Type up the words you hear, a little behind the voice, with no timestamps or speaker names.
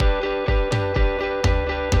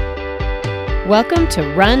Welcome to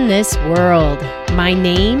Run This World. My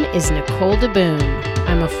name is Nicole DeBoom.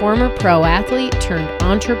 I'm a former pro athlete turned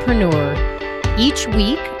entrepreneur. Each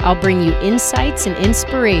week, I'll bring you insights and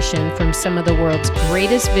inspiration from some of the world's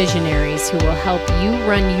greatest visionaries who will help you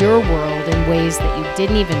run your world in ways that you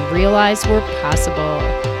didn't even realize were possible.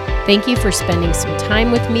 Thank you for spending some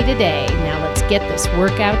time with me today. Now let's get this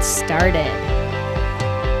workout started.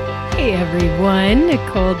 Hey everyone,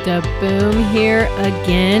 Nicole DeBoom here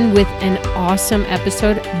again with an awesome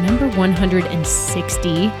episode, number 160.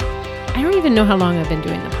 I don't even know how long I've been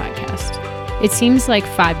doing the podcast. It seems like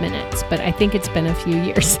 5 minutes, but I think it's been a few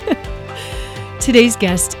years. Today's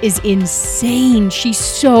guest is insane. She's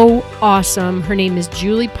so awesome. Her name is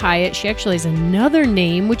Julie Piatt. She actually has another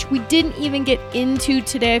name, which we didn't even get into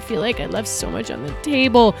today. I feel like I left so much on the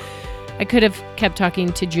table. I could have kept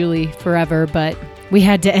talking to Julie forever, but we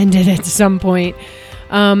had to end it at some point.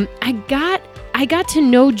 I got to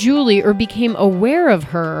know Julie, or became aware of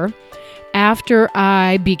her, after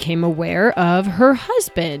I became aware of her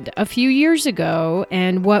husband a few years ago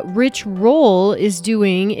and what Rich Roll is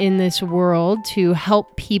doing in this world to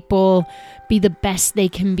help people be the best they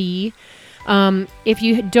can be. If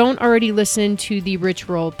you don't already listen to the Rich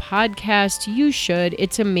Roll podcast, you should.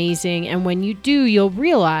 It's amazing. And when you do, you'll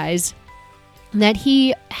realize that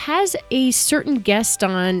he has a certain guest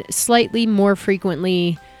on slightly more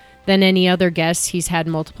frequently than any other guest he's had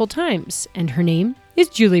multiple times. And her name is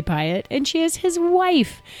Julie Piatt, and she is his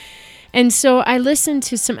wife. And so I listened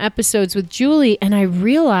to some episodes with Julie, and I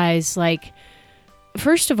realized, like,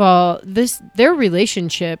 first of all, their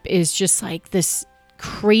relationship is just like this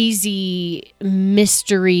crazy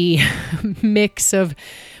mystery mix of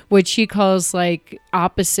what she calls like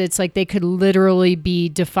opposites. Like they could literally be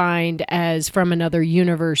defined as from another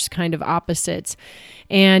universe kind of opposites.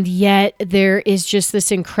 And yet there is just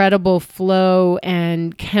this incredible flow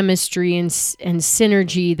and chemistry and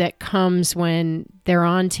synergy that comes when they're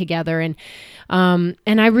on together. And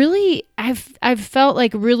I've felt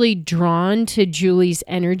like really drawn to Julie's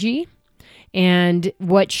energy and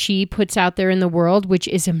what she puts out there in the world, which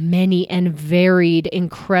is many and varied,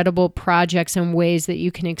 incredible projects and ways that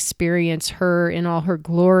you can experience her in all her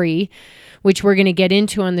glory, which we're going to get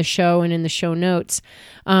into on the show and in the show notes.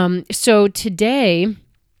 So today,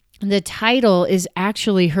 the title is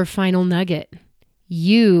actually her final nugget.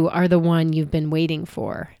 You are the one you've been waiting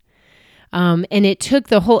for. And it took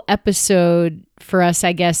the whole episode for us,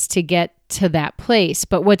 I guess, to get to that place.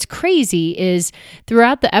 But what's crazy is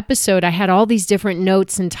throughout the episode, I had all these different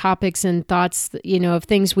notes and topics and thoughts, of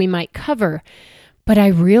things we might cover. But I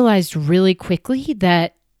realized really quickly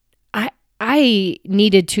that I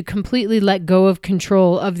needed to completely let go of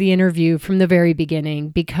control of the interview from the very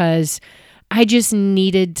beginning, because I just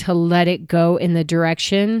needed to let it go in the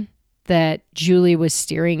direction that Julie was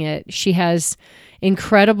steering it. She has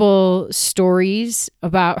incredible stories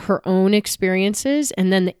about her own experiences,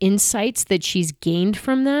 and then the insights that she's gained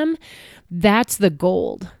from them. That's the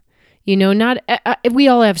gold. Not we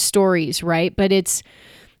all have stories, right? But it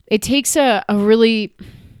takes a really,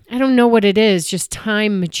 I don't know what it is, just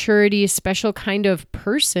time, maturity, a special kind of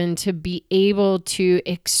person to be able to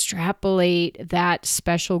extrapolate that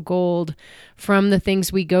special gold from the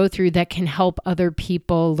things we go through that can help other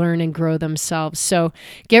people learn and grow themselves. So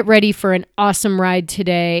get ready for an awesome ride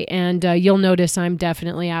today. And you'll notice I'm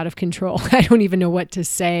definitely out of control. I don't even know what to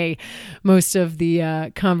say. Most of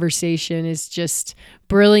the conversation is just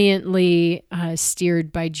brilliantly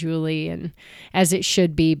steered by Julie, and as it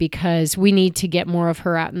should be, because we need to get more of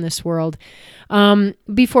her out in this world.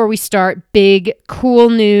 Before we start, big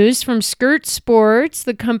cool news from Skirt Sports,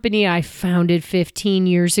 the company I founded 15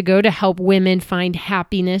 years ago to help women find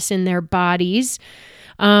happiness in their bodies.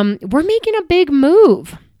 We're making a big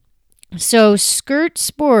move. So Skirt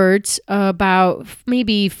Sports, about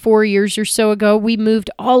maybe 4 years or so ago, we moved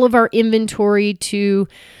all of our inventory to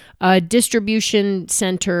a distribution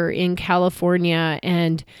center in California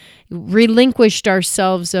and relinquished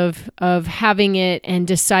ourselves of having it, and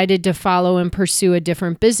decided to follow and pursue a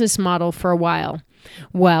different business model for a while.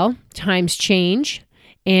 Well, times change,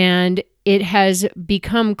 and it has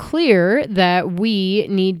become clear that we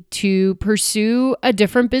need to pursue a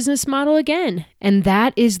different business model again. And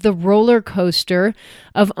that is the roller coaster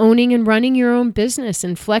of owning and running your own business.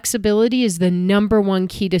 And flexibility is the number one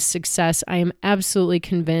key to success. I am absolutely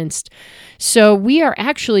convinced. So we are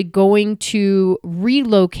actually going to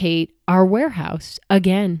relocate our warehouse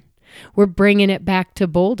again. We're bringing it back to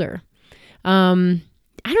Boulder.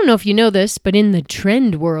 I don't know if you know this, but in the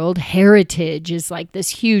trend world, heritage is like this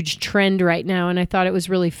huge trend right now. And I thought it was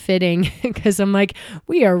really fitting because I'm like,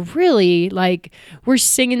 we are really like, we're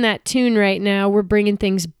singing that tune right now. We're bringing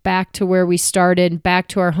things back to where we started, back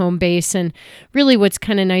to our home base. And really what's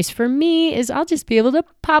kind of nice for me is I'll just be able to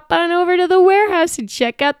pop on over to the warehouse and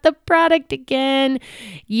check out the product again.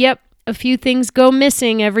 Yep. A few things go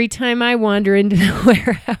missing every time I wander into the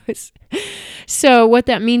warehouse. So what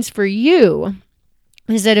that means for you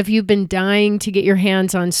is that if you've been dying to get your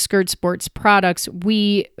hands on Skirt Sports products,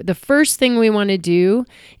 the first thing we want to do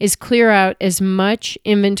is clear out as much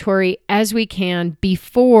inventory as we can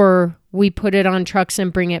before we put it on trucks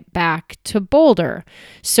and bring it back to Boulder.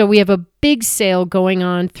 So we have a big sale going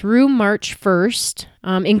on through March 1st,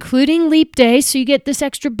 including Leap Day. So you get this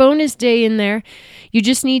extra bonus day in there. You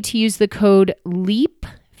just need to use the code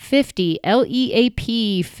LEAP50,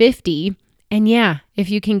 LEAP 50. And yeah, if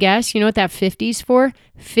you can guess, you know what that 50 is for?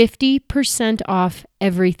 50% off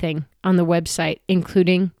everything on the website,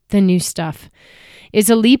 including the new stuff. It's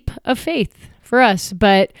a leap of faith for us,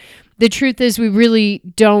 but the truth is we really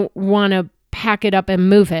don't want to pack it up and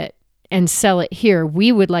move it and sell it here.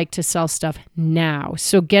 We would like to sell stuff now.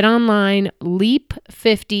 So get online,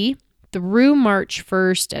 LEAP50 through March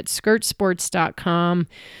 1st at skirtsports.com.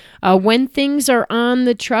 When things are on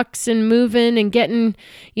the trucks and moving and getting,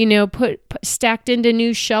 put stacked into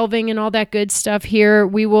new shelving and all that good stuff here,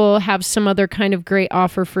 we will have some other kind of great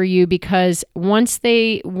offer for you because once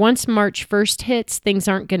March 1st hits, things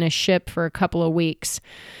aren't going to ship for a couple of weeks.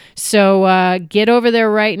 So get over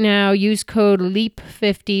there right now. Use code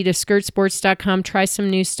LEAP50 to skirtsports.com. Try some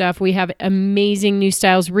new stuff. We have amazing new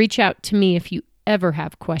styles. Reach out to me if you ever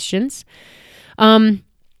have questions. And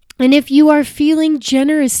if you are feeling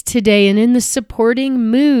generous today and in the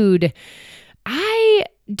supporting mood, I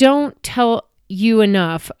don't tell you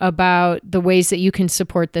enough about the ways that you can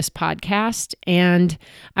support this podcast. And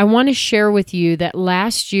I want to share with you that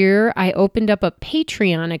last year I opened up a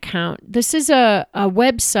Patreon account. This is a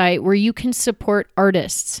website where you can support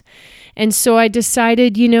artists. And so I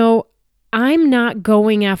decided, I'm not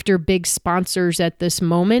going after big sponsors at this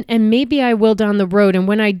moment, and maybe I will down the road. And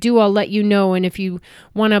when I do, I'll let you know. And if you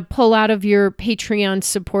want to pull out of your Patreon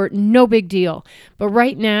support, no big deal. But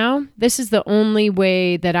right now, this is the only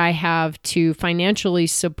way that I have to financially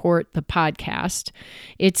support the podcast.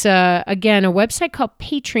 It's, again, a website called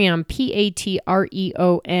Patreon,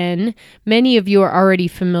 Patreon. Many of you are already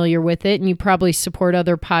familiar with it, and you probably support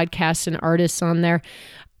other podcasts and artists on there.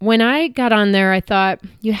 When I got on there, I thought,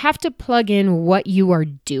 you have to plug in what you are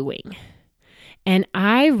doing. And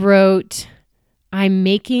I wrote, I'm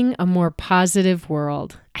making a more positive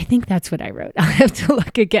world. I think that's what I wrote. I'll have to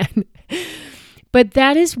look again. But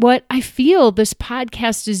that is what I feel this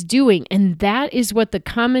podcast is doing. And that is what the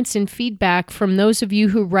comments and feedback from those of you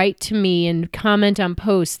who write to me and comment on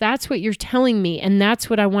posts, that's what you're telling me. And that's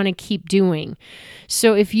what I want to keep doing.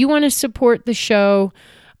 So if you want to support the show,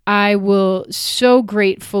 I will so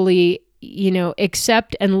gratefully,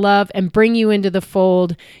 accept and love and bring you into the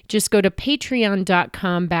fold. Just go to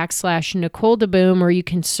patreon.com/Nicole DeBoom, or you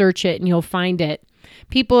can search it and you'll find it.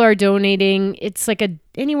 People are donating. It's like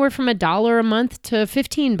anywhere from $1 a month to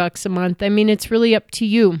 $15 a month. I mean, it's really up to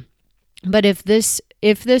you. But if this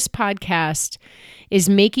podcast is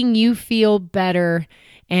making you feel better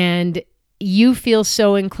and you feel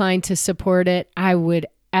so inclined to support it, I would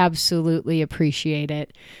absolutely appreciate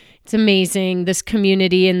it. It's amazing, this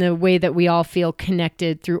community and the way that we all feel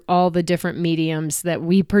connected through all the different mediums that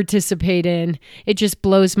we participate in. It just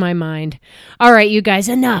blows my mind. All right, you guys,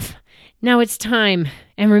 enough. Now it's time.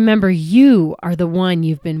 And remember, you are the one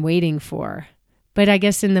you've been waiting for. But I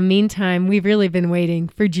guess in the meantime, we've really been waiting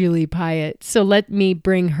for Julie Piatt. So let me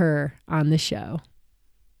bring her on the show.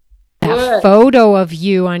 That photo of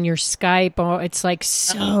you on your Skype, oh, it's like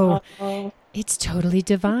so... It's totally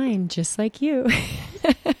divine, just like you.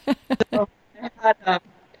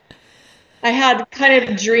 I had kind of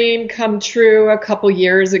a dream come true a couple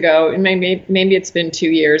years ago, and maybe it's been 2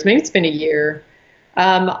 years, maybe it's been a year.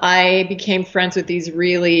 I became friends with these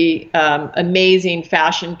really amazing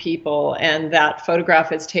fashion people, and that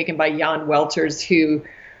photograph is taken by Jan Welters, who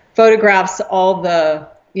photographs all the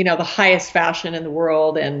highest fashion in the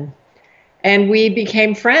world, and we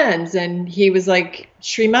became friends, and he was like,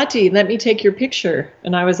 Srimati, let me take your picture.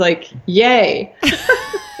 And I was like, yay.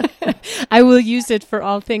 I will use it for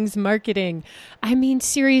all things marketing. I mean,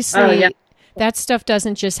 seriously, that stuff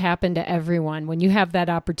doesn't just happen to everyone. When you have that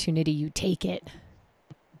opportunity, you take it.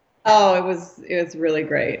 Oh, it was really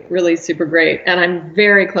great, really super great. And I'm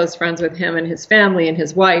very close friends with him and his family and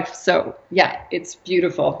his wife. So yeah, it's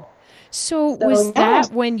beautiful. So So was yeah.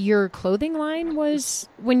 that when your clothing line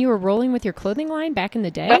when you were rolling with your clothing line back in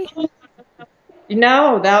the day?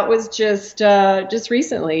 No, that was just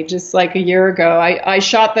recently, just like a year ago. I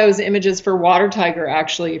shot those images for Water Tiger,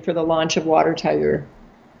 actually, for the launch of Water Tiger.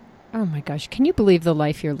 Oh my gosh, can you believe the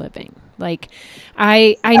life you're living? Like,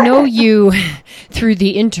 I know you through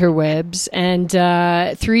the interwebs and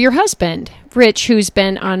through your husband, Rich, who's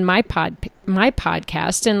been on my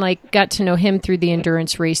podcast, and like got to know him through the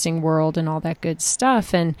endurance racing world and all that good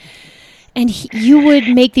stuff. You would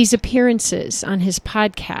make these appearances on his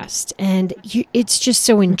podcast, and it's just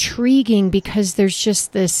so intriguing because there's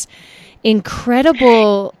just this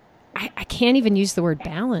incredible. I can't even use the word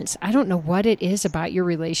balance. I don't know what it is about your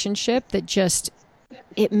relationship that just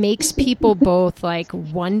it makes people both like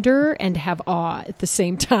wonder and have awe at the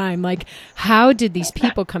same time. Like, how did these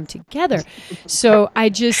people come together? So I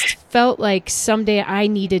just felt like someday I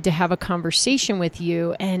needed to have a conversation with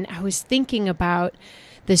you, and I was thinking about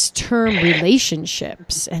this term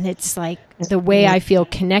relationships, and it's like the way I feel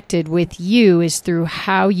connected with you is through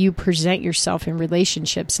how you present yourself in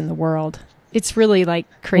relationships in the world. It's really like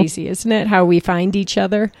crazy, isn't it? How we find each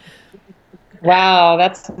other. Wow,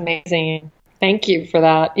 that's amazing. Thank you for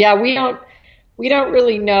that. Yeah, we don't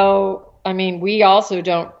really know. I mean, we also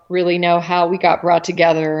don't really know how we got brought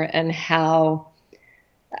together and how,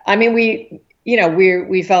 I mean, we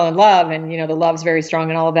fell in love, and, the love's very strong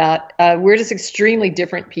and all of that. We're just extremely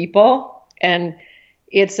different people. And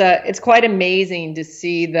it's quite amazing to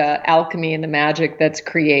see the alchemy and the magic that's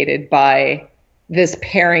created by this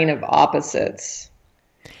pairing of opposites.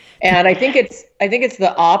 And I think it's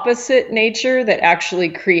the opposite nature that actually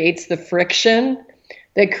creates the friction,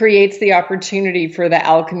 that creates the opportunity for the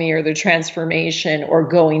alchemy or the transformation or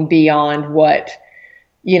going beyond what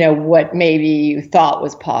maybe you thought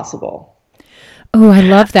was possible. Oh, I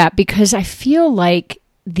love that, because I feel like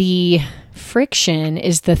the friction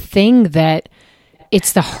is the thing that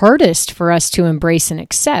it's the hardest for us to embrace and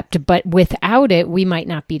accept, but without it, we might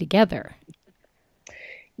not be together.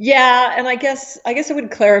 Yeah, and I guess I would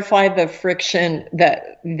clarify the friction,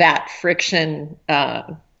 that friction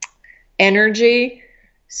energy.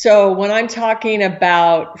 So when I'm talking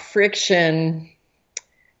about friction,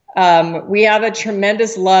 we have a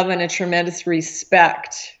tremendous love and a tremendous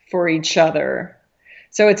respect for each other.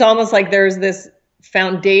 So it's almost like there's this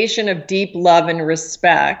foundation of deep love and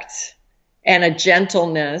respect, and a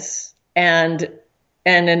gentleness and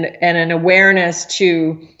an awareness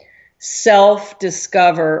to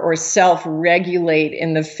self-discover or self-regulate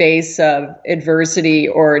in the face of adversity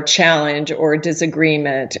or challenge or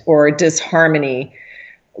disagreement or disharmony.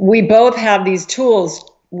 We both have these tools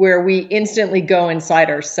where we instantly go inside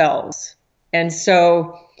ourselves. And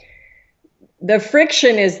so the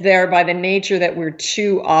friction is there by the nature that we're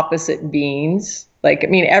two opposite beings. Like, I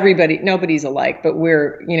mean, nobody's alike, but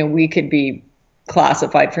we could be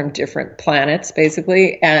classified from different planets,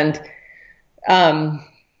 basically. And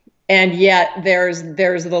yet there's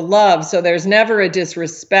the love. So there's never a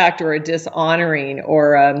disrespect or a dishonoring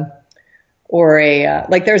or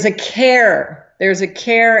like there's a care. There's a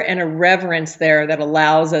care and a reverence there that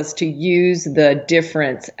allows us to use the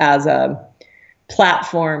difference as a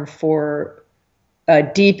platform for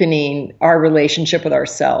deepening our relationship with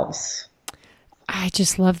ourselves. I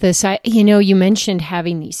just love this. You mentioned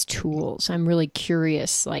having these tools. I'm really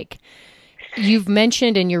curious, like, you've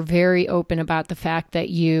mentioned, and you're very open about the fact that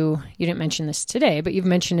you didn't mention this today, but you've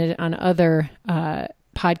mentioned it on other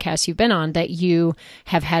podcasts you've been on, that you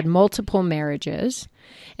have had multiple marriages.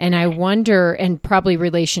 And I wonder, and probably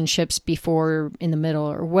relationships before, in the middle,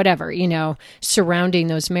 or whatever, surrounding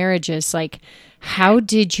those marriages, like, how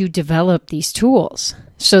did you develop these tools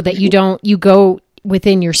so that you go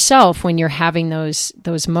within yourself when you're having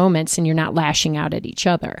those moments and you're not lashing out at each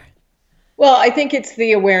other? Well, I think it's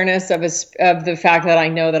the awareness of the fact that I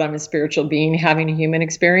know that I'm a spiritual being having a human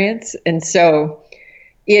experience. And so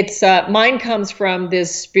it's mine comes from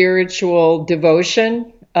this spiritual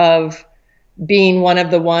devotion of being one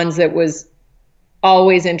of the ones that was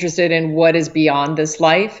always interested in what is beyond this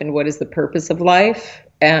life and what is the purpose of life,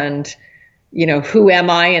 and, who am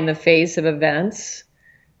I in the face of events.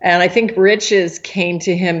 And I think riches came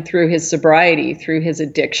to him through his sobriety, through his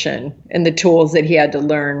addiction, and the tools that he had to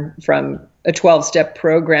learn from a 12-step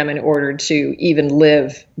program in order to even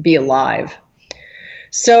live, be alive.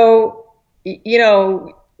 So,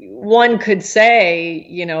 one could say,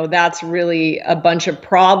 that's really a bunch of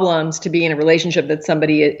problems to be in a relationship with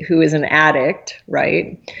somebody who is an addict,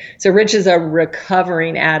 right? So Rich is a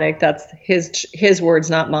recovering addict. That's his words,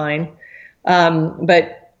 not mine.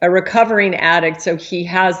 But a recovering addict, so he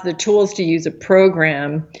has the tools to use a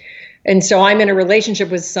program And so I'm in a relationship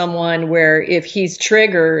with someone where if he's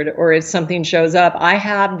triggered or if something shows up, I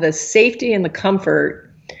have the safety and the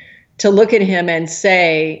comfort to look at him and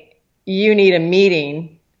say, you need a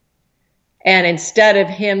meeting. And instead of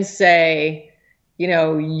him say, you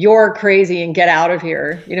know, you're crazy and get out of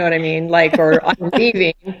here, you know what I mean? Like, or I'm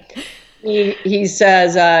leaving. He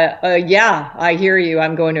says, yeah, I hear you.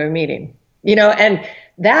 I'm going to a meeting, you know, and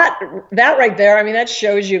that right there, I mean, that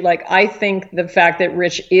shows you, like, I think the fact that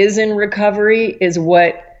Rich is in recovery is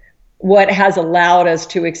what has allowed us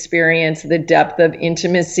to experience the depth of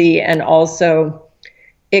intimacy and also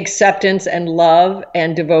acceptance and love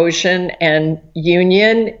and devotion and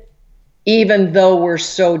union, even though we're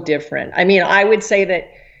so different. I mean, I would say that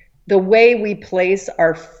the way we place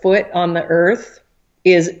our foot on the earth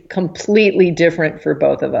is completely different for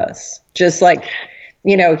both of us. Just like,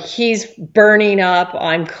 you know, he's burning up,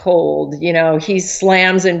 I'm cold, you know, he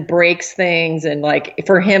slams and breaks things. And like,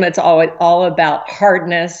 for him, it's all about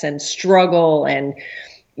hardness and struggle and,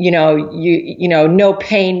 you know, no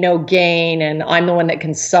pain, no gain. And I'm the one that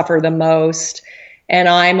can suffer the most. And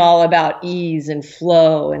I'm all about ease and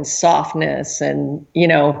flow and softness and, you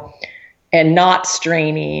know, and not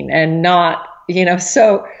straining and not, you know,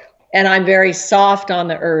 so, and I'm very soft on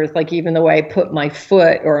the earth, like even the way I put my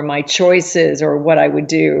foot or my choices or what I would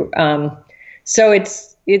do. So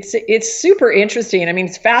it's super interesting. I mean,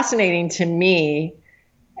 it's fascinating to me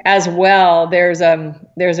as well. There's a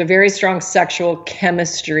very strong sexual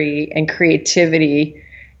chemistry and creativity.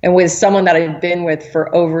 And with someone that I've been with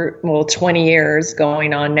for over 20 years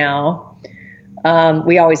going on now,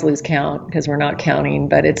 we always lose count because we're not counting,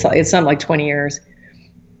 but it's something like 20 years.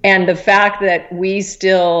 And the fact that we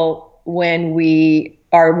still, when we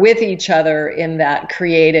are with each other in that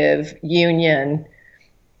creative union,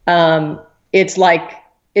 it's like,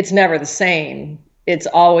 it's never the same. It's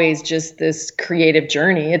always just this creative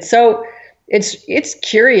journey. It's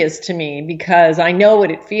curious to me because I know what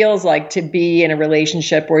it feels like to be in a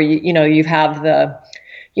relationship where you have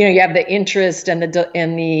the interest and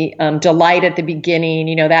the delight at the beginning,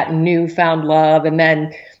 you know, that newfound love, and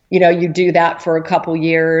then, you know, you do that for a couple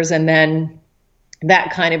years and then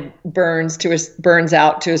that kind of burns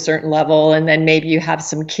out to a certain level. And then maybe you have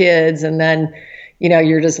some kids and then, you know,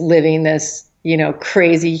 you're just living this, you know,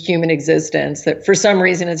 crazy human existence that for some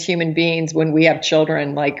reason as human beings, when we have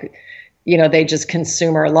children, like, you know, they just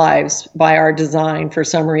consume our lives by our design for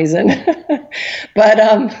some reason.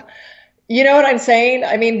 But, you know what I'm saying?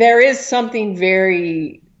 I mean, there is something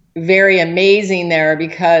very, very amazing there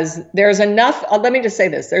because there's enough, let me just say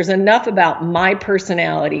this, there's enough about my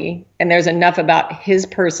personality and there's enough about his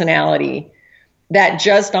personality that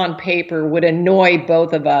just on paper would annoy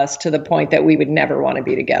both of us to the point that we would never want to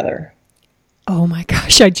be together. Oh my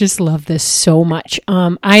gosh, I just love this so much.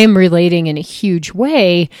 I am relating in a huge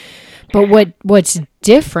way, but what's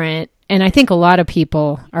different, and I think a lot of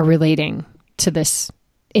people are relating to this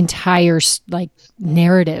entire like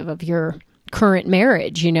narrative of your current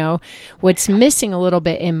marriage, you know, what's missing a little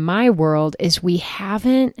bit in my world is we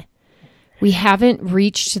haven't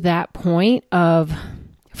reached that point of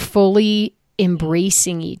fully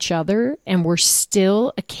embracing each other, and we're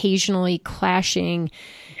still occasionally clashing.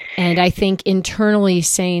 And I think internally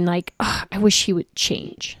saying like, oh, I wish he would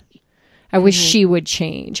change. I wish she would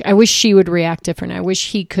change. I wish she would react different. I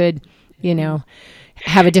wish he could, you know,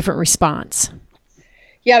 have a different response.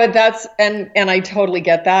 Yeah, but that's, and I totally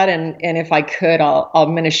get that. And if I could,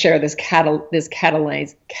 I'm going to share this catalyst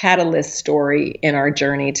story in our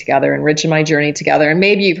journey together, and Rich and my journey together. And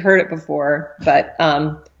maybe you've heard it before, but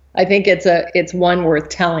I think it's one worth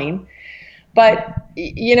telling. But,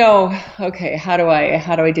 you know, okay, how do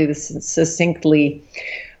I do this succinctly?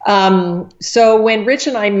 So when Rich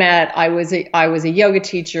and I met, I was a yoga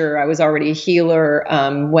teacher. I was already a healer.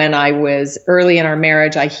 When I was early in our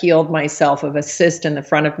marriage, I healed myself of a cyst in the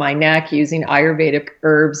front of my neck using Ayurvedic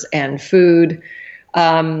herbs and food.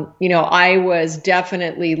 You know, I was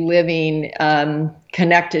definitely living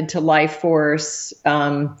connected to life force,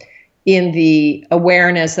 in the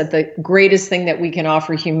awareness that the greatest thing that we can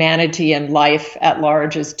offer humanity and life at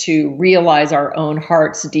large is to realize our own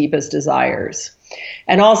heart's deepest desires.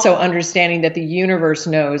 And also understanding that the universe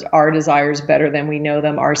knows our desires better than we know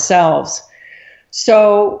them ourselves.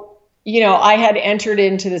 So, you know, I had entered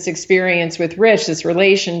into this experience with Rich, this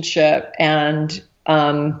relationship, and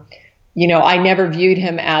I never viewed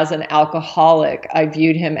him as an alcoholic. I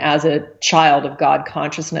viewed him as a child of God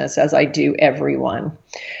consciousness, as I do everyone.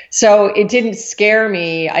 So it didn't scare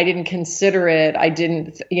me. I didn't consider it. I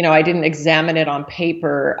didn't examine it on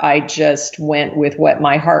paper. I just went with what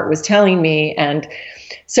my heart was telling me. And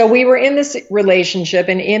so we were in this relationship,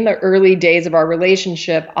 and in the early days of our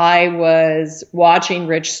relationship, I was watching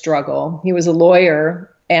Rich struggle. He was a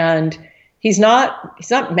lawyer, and he's not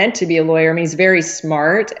meant to be a lawyer. I mean, he's very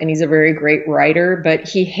smart and he's a very great writer, but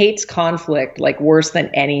he hates conflict like worse than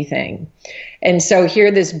anything. And so here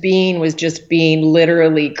this being was just being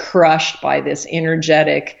literally crushed by this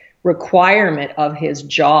energetic requirement of his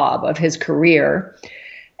job, of his career.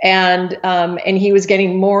 And he was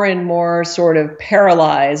getting more and more sort of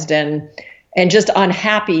paralyzed and just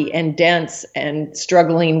unhappy and dense and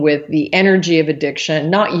struggling with the energy of addiction,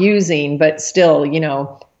 not using, but still,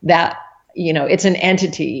 it's an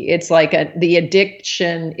entity. It's like the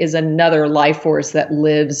addiction is another life force that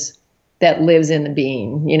lives in the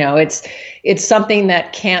being. It's something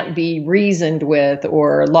that can't be reasoned with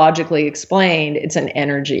or logically explained. It's an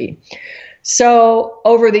energy. So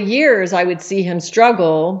over the years, I would see him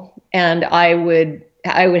struggle, and I would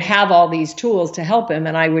have all these tools to help him,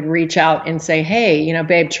 and I would reach out and say, hey,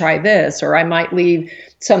 babe, try this, or I might leave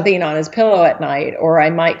something on his pillow at night, or I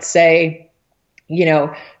might say,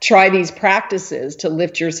 try these practices to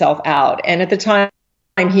lift yourself out. And at the time,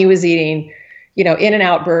 he was eating,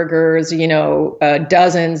 In-N-Out burgers,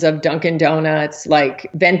 dozens of Dunkin' Donuts, like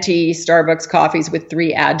venti Starbucks coffees with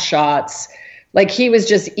 3 ad shots. Like he was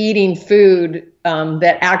just eating food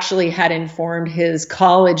that actually had informed his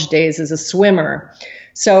college days as a swimmer.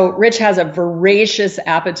 So Rich has a voracious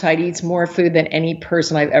appetite, eats more food than any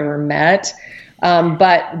person I've ever met.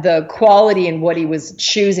 But the quality in what he was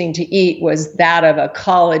choosing to eat was that of a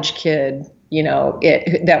college kid,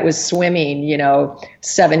 that was swimming,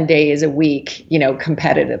 7 days a week,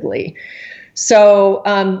 competitively. So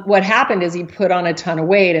what happened is he put on a ton of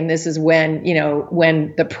weight, and this is when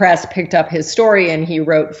the press picked up his story and he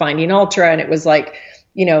wrote Finding Ultra, and it was like,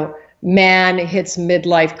 man hits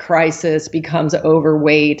midlife crisis, becomes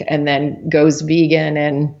overweight, and then goes vegan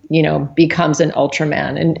and, becomes an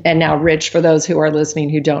Ultraman. And now Rich, for those who are listening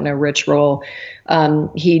who don't know Rich Roll,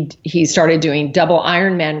 he started doing double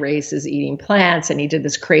Ironman races, eating plants, and he did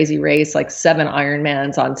this crazy race, like 7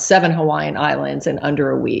 Ironmans on 7 Hawaiian islands in under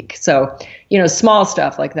a week. So, small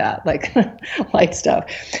stuff like that, like light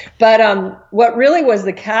stuff. But what really was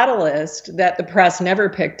the catalyst that the press never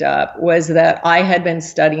picked up was that I had been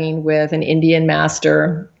studying with an Indian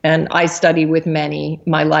master, and I study with many.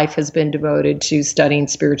 My life has been devoted to studying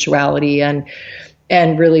spirituality and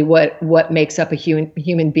really what makes up a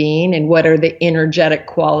human being, and what are the energetic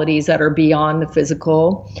qualities that are beyond the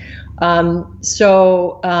physical.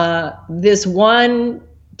 So this one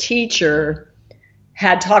teacher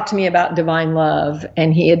had talked to me about divine love,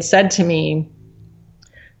 and he had said to me,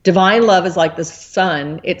 divine love is like the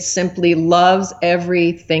sun. It simply loves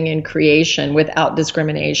everything in creation without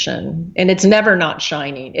discrimination. And it's never not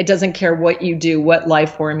shining. It doesn't care what you do, what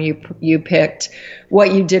life form you picked,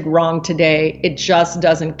 what you did wrong today. It just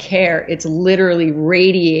doesn't care. It's literally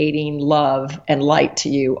radiating love and light to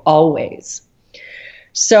you always.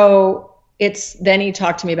 So then he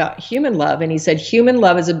talked to me about human love, and he said, human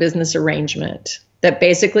love is a business arrangement that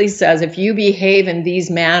basically says, if you behave in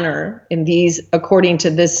according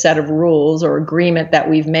to this set of rules or agreement that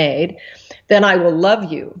we've made, then I will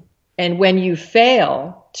love you. And when you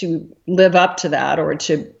fail to live up to that or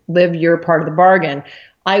to live your part of the bargain,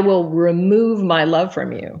 I will remove my love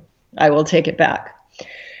from you. I will take it back.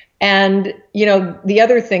 And, the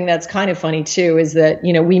other thing that's kind of funny too is that,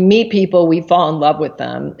 we meet people, we fall in love with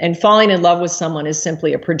them, and falling in love with someone is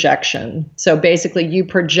simply a projection. So basically you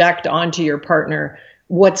project onto your partner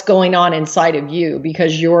what's going on inside of you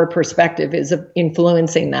because your perspective is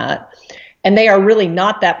influencing that. And they are really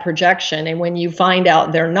not that projection. And when you find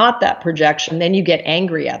out they're not that projection, then you get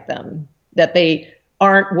angry at them, that they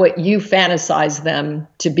aren't what you fantasize them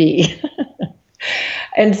to be.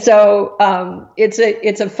 And so it's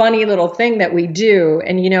a funny little thing that we do.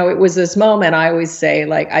 And, it was this moment I always say,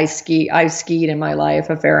 like, I've skied in my life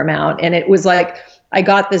a fair amount. And it was like I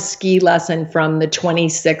got this ski lesson from the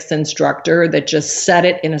 26th instructor that just said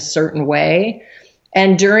it in a certain way.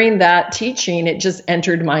 And during that teaching, it just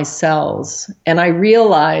entered my cells. And I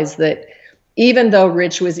realized that even though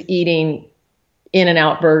Rich was eating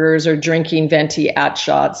In-N-Out burgers or drinking venti at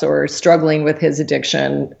shots or struggling with his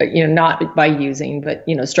addiction, not by using, but,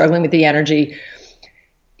 struggling with the energy,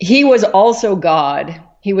 he was also God.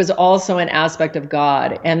 He was also an aspect of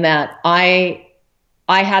God. And that I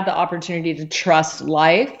had the opportunity to trust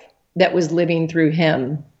life that was living through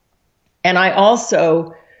him. And I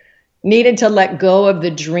also needed to let go of the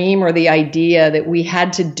dream or the idea that we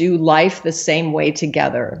had to do life the same way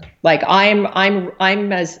together. Like I'm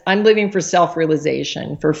living for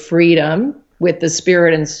self-realization, for freedom with the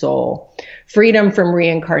spirit and soul, freedom from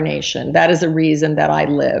reincarnation. That is a reason that I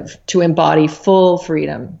live, to embody full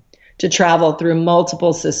freedom, to travel through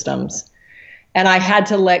multiple systems. And I had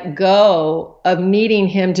to let go of needing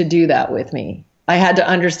him to do that with me. I had to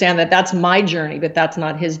understand that that's my journey, but that's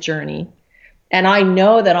not his journey. And I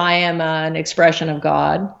know that I am an expression of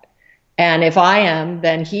God. And if I am,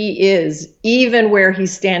 then he is, even where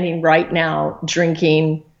he's standing right now,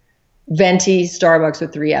 drinking venti Starbucks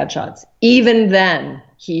with 3 ad shots. Even then,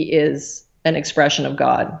 he is an expression of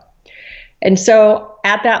God. And so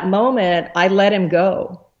at that moment, I let him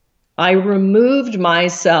go. I removed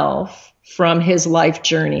myself from his life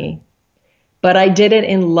journey, but I did it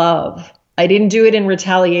in love. I didn't do it in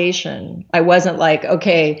retaliation. I wasn't like,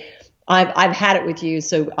 okay, I've had it with you,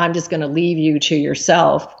 so I'm just going to leave you to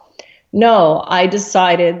yourself. No, I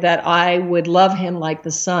decided that I would love him like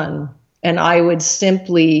the sun, and I would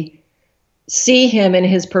simply see him in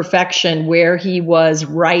his perfection where he was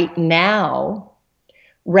right now,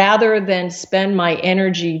 rather than spend my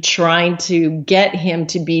energy trying to get him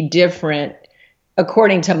to be different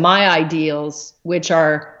according to my ideals, which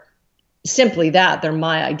are simply that. They're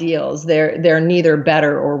my ideals. They're neither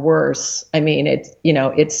better or worse. I mean,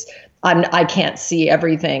 I can't see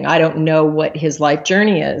everything. I don't know what his life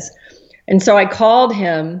journey is. And so I called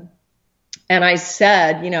him and I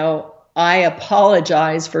said, I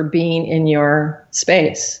apologize for being in your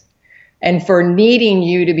space and for needing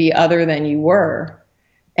you to be other than you were.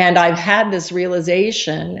 And I've had this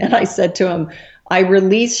realization, and I said to him, I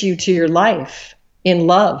release you to your life in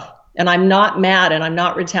love. And I'm not mad and I'm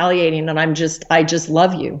not retaliating, and I just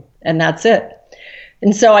love you. And that's it.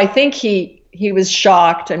 And so I think he was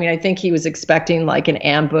shocked. I mean, I think he was expecting like an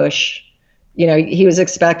ambush. He was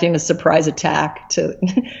expecting a surprise attack to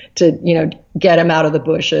get him out of the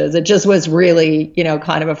bushes. It just was really,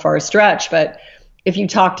 kind of a far stretch. But if you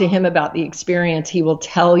talk to him about the experience, he will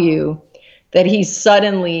tell you that he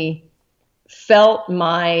suddenly felt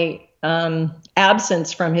my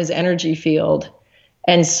absence from his energy field.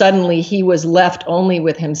 And suddenly he was left only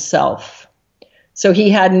with himself. So he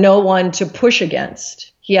had no one to push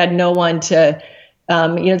against. He had no one to,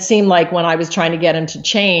 it seemed like when I was trying to get him to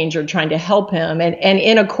change or trying to help him, and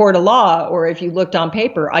in a court of law, or if you looked on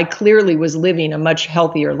paper, I clearly was living a much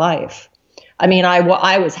healthier life. I mean,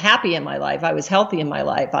 I was happy in my life. I was healthy in my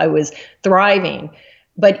life. I was thriving.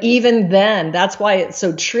 But even then, that's why it's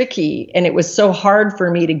so tricky. And it was so hard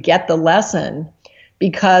for me to get the lesson,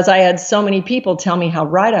 because I had so many people tell me how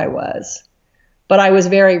right I was. But I was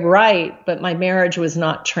very right, but my marriage was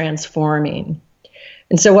not transforming.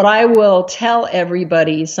 And so what I will tell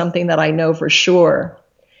everybody, something that I know for sure,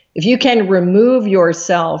 if you can remove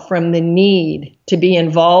yourself from the need to be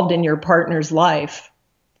involved in your partner's life,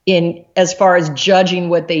 in as far as judging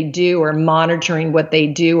what they do or monitoring what they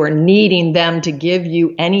do or needing them to give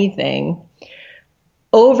you anything,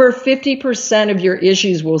 over 50% of your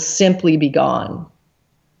issues will simply be gone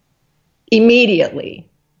immediately.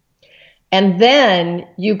 And then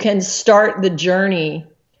you can start the journey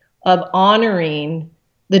of honoring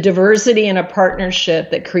the diversity in a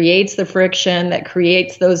partnership that creates the friction, that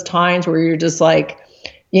creates those times where you're just like,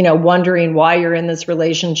 wondering why you're in this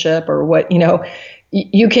relationship or what,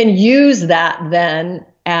 you can use that then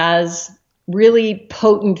as really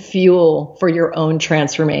potent fuel for your own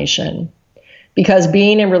transformation, because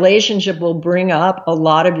being in relationship will bring up a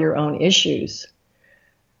lot of your own issues.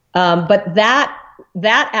 But that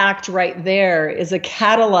act right there is a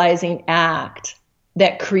catalyzing act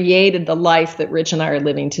that created the life that Rich and I are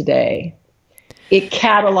living today. It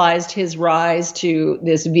catalyzed his rise to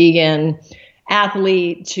this vegan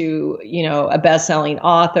athlete, to, a best-selling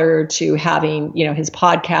author, to having, his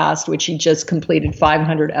podcast, which he just completed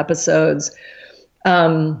 500 episodes.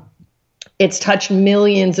 It's touched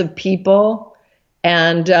millions of people,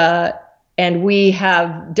 and we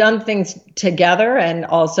have done things together and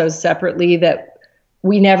also separately that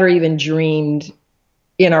we never even dreamed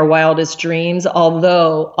in our wildest dreams,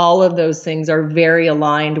 although all of those things are very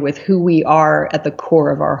aligned with who we are at the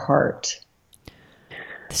core of our heart.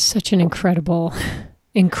 Such an incredible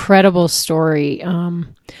story.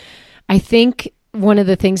 I think one of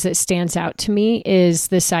the things that stands out to me is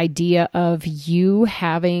this idea of you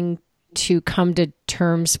having to come to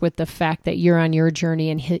terms with the fact that you're on your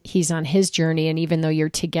journey and he's on his journey. And even though you're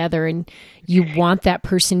together and you want that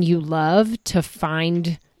person you love to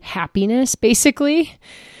find happiness, basically,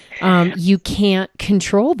 you can't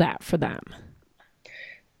control that for them.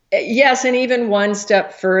 Yes, and even one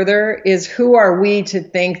step further is, who are we to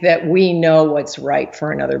think that we know what's right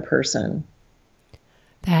for another person?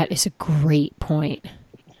 That is a great point.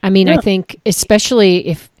 I mean, I think especially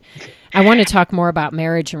if I want to talk more about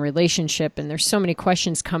marriage and relationship, and there's so many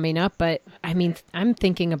questions coming up, but I mean, I'm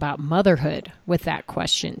thinking about motherhood with that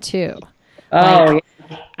question too. Oh,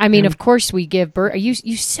 I mean, of course we give birth.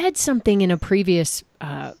 You said something in a previous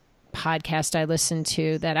podcast I listened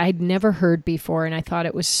to that I'd never heard before, and I thought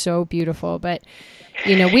it was so beautiful. But,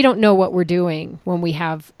 we don't know what we're doing when we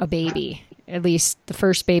have a baby. At least the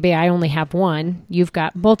first baby, I only have one. You've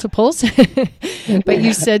got multiples. But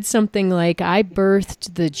you said something like, I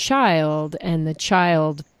birthed the child and the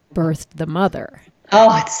child birthed the mother.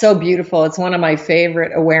 Oh, it's so beautiful. It's one of my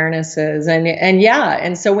favorite awarenesses.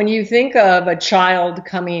 And so when you think of a child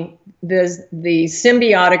coming, the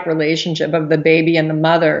symbiotic relationship of the baby and the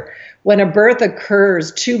mother, when a birth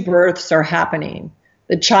occurs, two births are happening.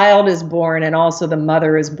 The child is born and also the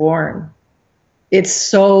mother is born. It's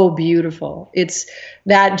so beautiful.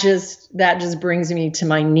 That just brings me to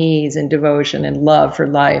my knees in devotion and love for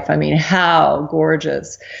life. I mean, how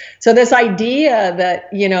gorgeous. So this idea that,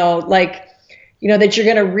 that you're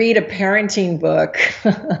going to read a parenting book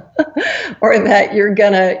or that you're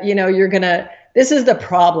going to, this is the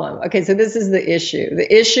problem. Okay. So this is the issue.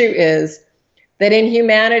 The issue is that in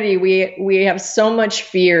humanity, we have so much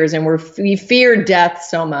fears, and we fear death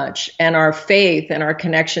so much, and our faith and our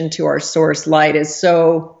connection to our source light is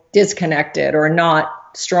so disconnected or not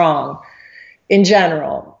strong in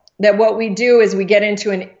general, that what we do is we get into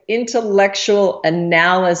an intellectual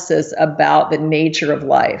analysis about the nature of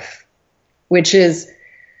life, which is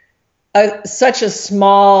such a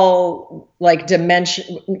small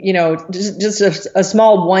dimension, just a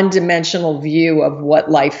small one-dimensional view of what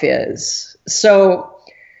life is. So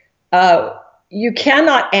you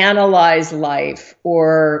cannot analyze life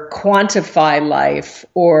or quantify life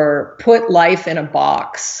or put life in a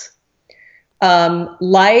box.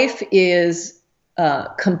 Life is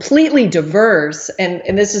completely diverse.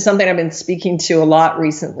 And this is something I've been speaking to a lot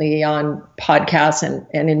recently on podcasts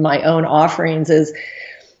and in my own offerings, is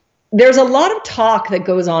there's a lot of talk that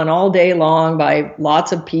goes on all day long by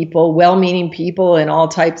lots of people, well-meaning people in all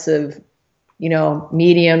types of,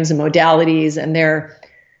 mediums and modalities, and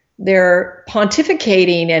they're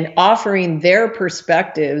pontificating and offering their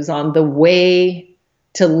perspectives on the way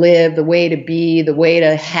to live, the way to be, the way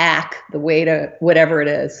to hack, the way to whatever it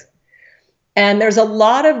is. And there's a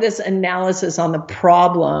lot of this analysis on the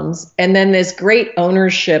problems, and then this great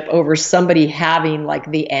ownership over somebody having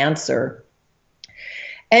the answer.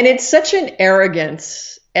 And it's such an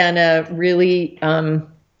arrogance and a really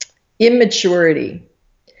immaturity,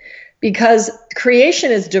 because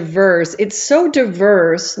creation is diverse. It's so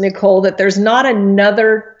diverse, Nicole, that there's not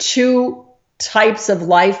another two types of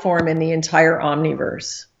life form in the entire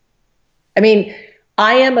omniverse. I mean,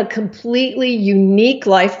 I am a completely unique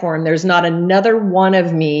life form. There's not another one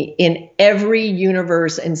of me in every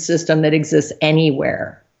universe and system that exists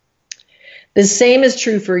anywhere. The same is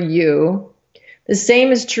true for you. The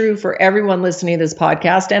same is true for everyone listening to this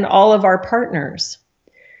podcast and all of our partners.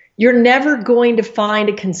 You're never going to find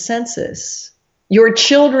a consensus. Your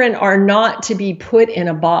children are not to be put in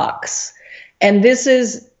a box. And this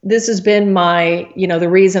has been my, the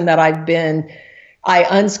reason that I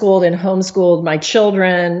unschooled and homeschooled my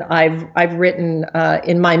children. I've written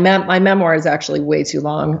in my memoir is actually way too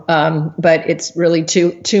long, but it's really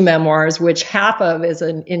two memoirs, which half of is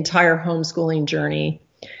an entire homeschooling journey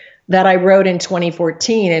that I wrote in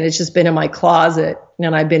 2014, and it's just been in my closet,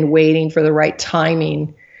 and I've been waiting for the right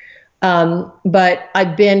timing. But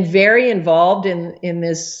I've been very involved in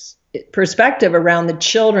this perspective around the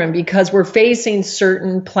children, because we're facing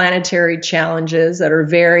certain planetary challenges that are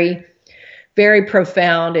very, very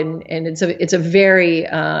profound, and it's a very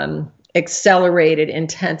accelerated,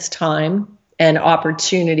 intense time and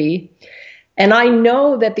opportunity. And I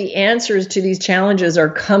know that the answers to these challenges are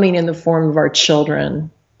coming in the form of our children.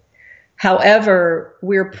 However,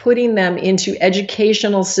 we're putting them into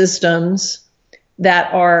educational systems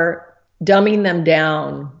that are dumbing them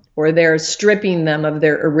down, or they're stripping them of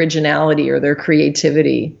their originality or their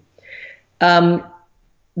creativity.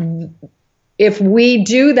 If we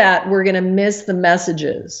do that, we're going to miss the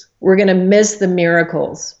messages. We're going to miss the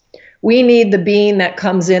miracles. We need the being that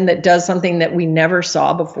comes in that does something that we never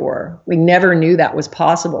saw before. We never knew that was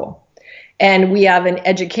possible. And we have an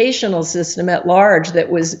educational system at large that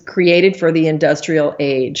was created for the industrial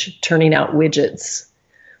age, turning out widgets.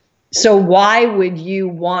 So why would you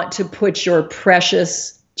want to put your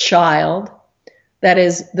precious child, that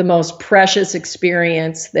is the most precious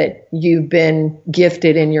experience that you've been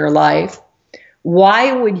gifted in your life,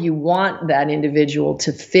 why would you want that individual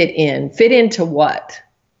to fit in? Fit into what?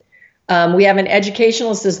 We have an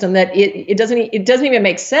educational system that it doesn't even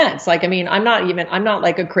make sense. Like, I mean, I'm not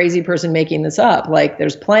like a crazy person making this up. Like,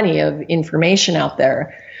 there's plenty of information out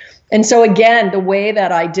there. And so again, the way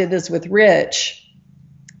that I did this with Rich,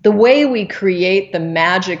 the way we create the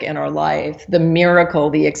magic in our life, the miracle,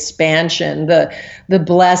 the expansion, the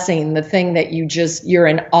blessing, the thing that you're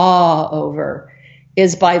in awe over,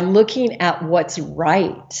 is by looking at what's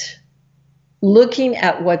right. Looking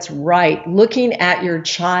at what's right, looking at your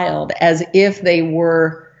child as if they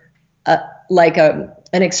were an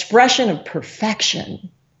expression of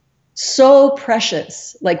perfection. So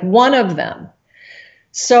precious, like one of them.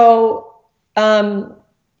 So,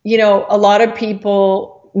 you know, a lot of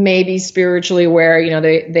people may be spiritually aware, you know,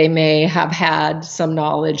 they may have had some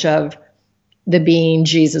knowledge of the being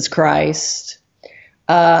Jesus Christ.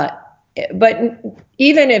 But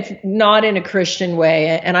even if not in a Christian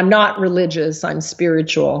way, and I'm not religious, I'm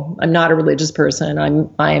spiritual. I'm not a religious person.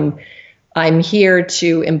 I'm here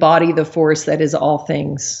to embody the force that is all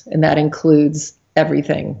things, and that includes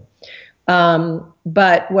everything.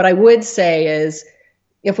 But what I would say is,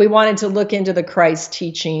 if we wanted to look into the Christ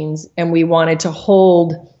teachings and we wanted to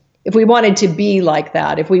if we wanted to be like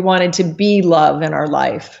that, if we wanted to be love in our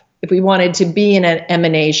life, if we wanted to be an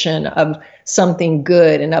emanation of something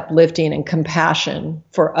good and uplifting and compassion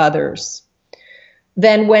for others,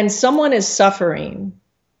 then when someone is suffering,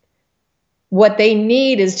 what they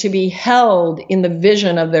need is to be held in the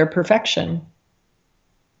vision of their perfection.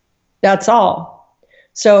 That's all.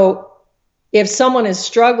 So if someone is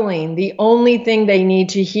struggling, the only thing they need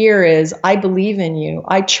to hear is, I believe in you,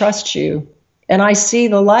 I trust you, and I see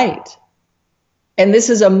the light. And this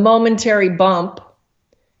is a momentary bump,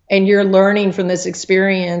 and you're learning from this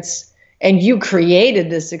experience, and you created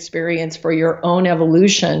this experience for your own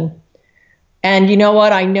evolution. And you know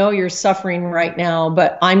what? I know you're suffering right now,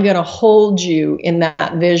 but I'm going to hold you in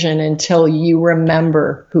that vision until you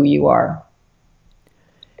remember who you are.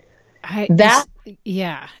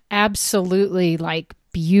 Yeah, absolutely. Like,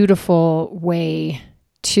 beautiful way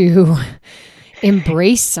to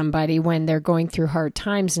embrace somebody when they're going through hard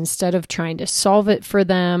times instead of trying to solve it for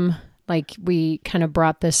them. Like, we kind of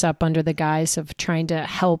brought this up under the guise of trying to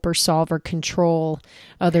help or solve or control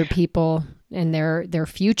other people and their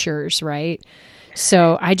futures, right?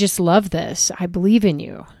 So I just love this. I believe in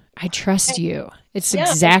you. I trust you. It's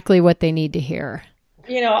exactly what they need to hear.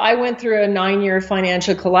 You know, I went through a 9-year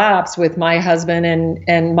financial collapse with my husband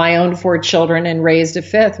and my own 4 children, and raised a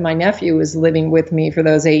 5th. My nephew was living with me for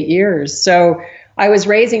those 8 years. So I was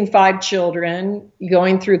raising 5 children,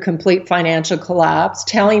 going through complete financial collapse,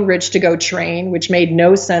 telling Rich to go train, which made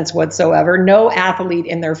no sense whatsoever. No athlete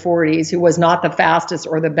in their 40s who was not the fastest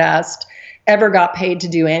or the best ever got paid to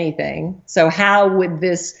do anything. So how would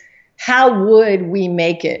we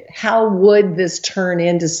make it? How would this turn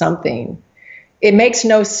into something? It makes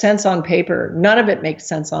no sense on paper. None of it makes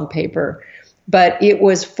sense on paper, but it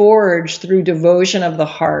was forged through devotion of the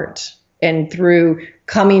heart and through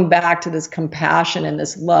coming back to this compassion and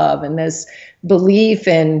this love and this belief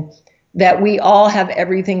in that we all have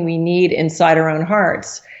everything we need inside our own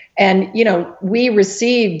hearts. And, you know, we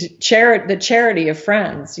received the charity of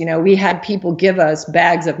friends. You know, we had people give us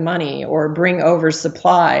bags of money or bring over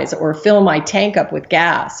supplies or fill my tank up with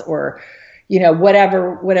gas or, you know,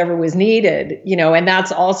 whatever was needed, you know, and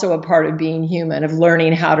that's also a part of being human, of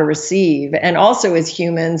learning how to receive. And also, as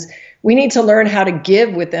humans, we need to learn how to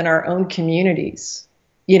give within our own communities.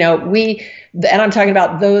 You know, and I'm talking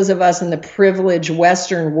about those of us in the privileged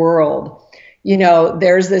Western world, you know,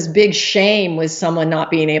 there's this big shame with someone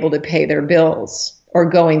not being able to pay their bills or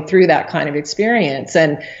going through that kind of experience.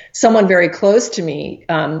 And someone very close to me,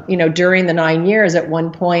 you know, during the 9 years, at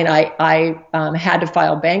one point, I had to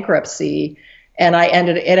file bankruptcy, and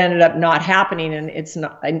it ended up not happening. And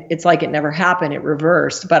it's like it never happened. It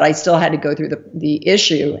reversed, but I still had to go through the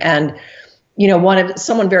issue. And, you know,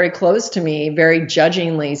 someone very close to me very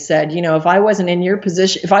judgingly said, you know, if I was in your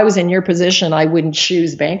position, I wouldn't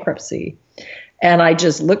choose bankruptcy. And I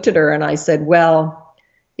just looked at her and I said, well,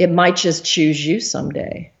 it might just choose you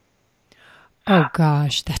someday. Oh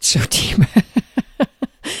gosh, that's so deep.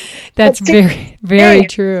 That's very, very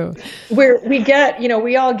true.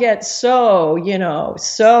 We all get so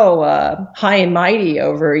high and mighty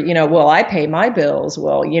over, you know, well, I pay my bills.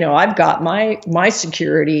 Well, you know, I've got my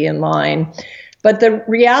security in line. But the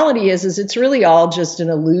reality is it's really all just an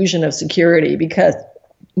illusion of security because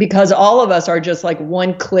all of us are just like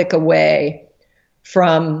one click away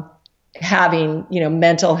from having, you know,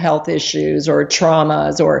 mental health issues or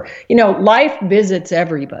traumas or, you know, life visits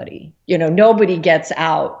everybody. You know, nobody gets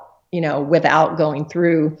out without going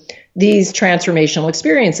through these transformational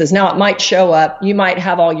experiences. Now, it might show up, you might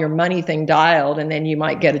have all your money thing dialed, and then you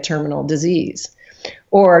might get a terminal disease.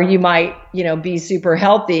 Or you might, be super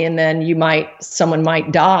healthy, and then someone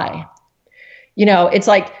might die.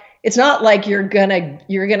 It's not like you're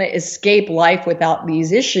gonna escape life without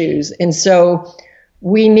these issues. And so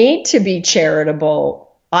we need to be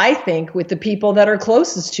charitable, I think, with the people that are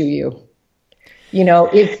closest to you.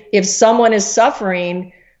 If someone is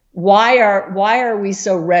suffering, why are we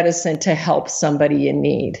so reticent to help somebody in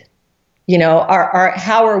need?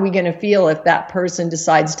 How are we going to feel if that person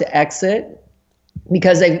decides to exit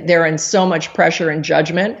because they're in so much pressure and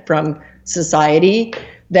judgment from society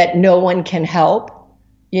that no one can help?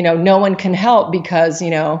 No one can help because,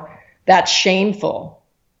 that's shameful,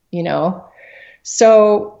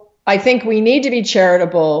 So I think we need to be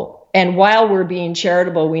charitable. And while we're being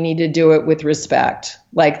charitable, we need to do it with respect.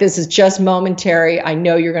 Like, this is just momentary. I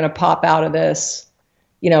know you're going to pop out of this.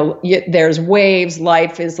 There's waves.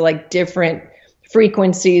 Life is like different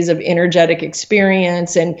frequencies of energetic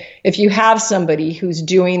experience. And if you have somebody who's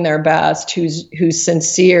doing their best, who's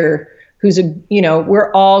sincere,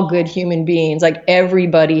 we're all good human beings. Like,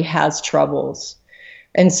 everybody has troubles.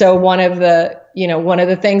 And so one of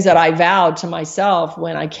the things that I vowed to myself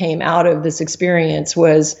when I came out of this experience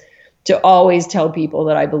was to always tell people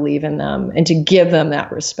that I believe in them and to give them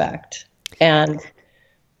that respect. And,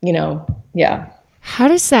 yeah. How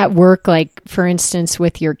does that work? Like, for instance,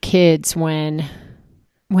 with your kids, when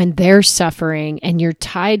they're suffering and you're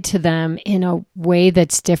tied to them in a way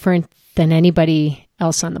that's different than anybody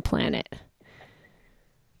else on the planet?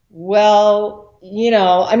 Well,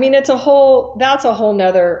 that's a whole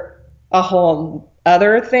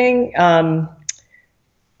other thing.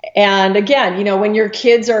 And again, when your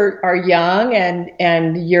kids are young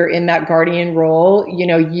and you're in that guardian role,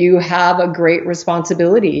 you have a great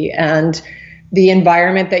responsibility, and the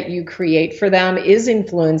environment that you create for them is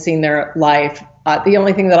influencing their life. The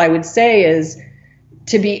only thing that I would say is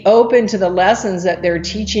to be open to the lessons that they're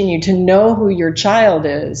teaching you, to know who your child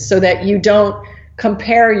is, so that you don't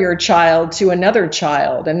compare your child to another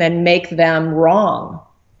child and then make them wrong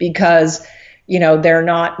because they're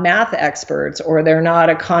not math experts, or they're not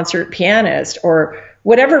a concert pianist, or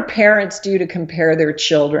whatever parents do to compare their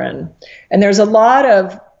children. And there's a lot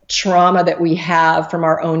of trauma that we have from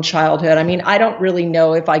our own childhood. I mean, I don't really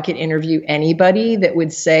know if I could interview anybody that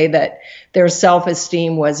would say that their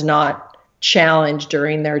self-esteem was not challenged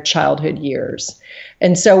during their childhood years.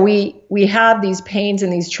 And so we have these pains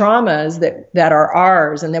and these traumas that are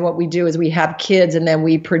ours. And then what we do is we have kids, and then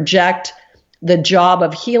we project the job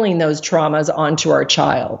of healing those traumas onto our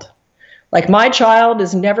child. Like, my child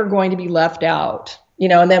is never going to be left out,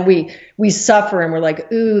 and then we suffer, and we're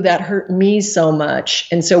like, ooh, that hurt me so much.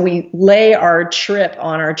 And so we lay our trip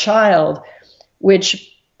on our child,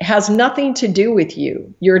 which has nothing to do with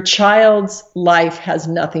you. Your child's life has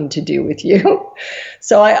nothing to do with you.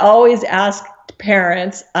 So I always ask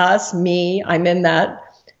parents, me, I'm in that,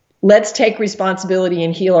 let's take responsibility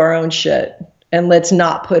and heal our own shit. And let's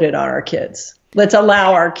not put it on our kids. Let's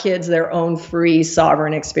allow our kids their own free,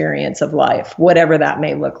 sovereign experience of life, whatever that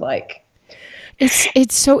may look like.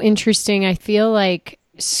 It's so interesting. I feel like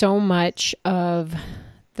so much of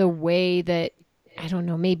the way that, I don't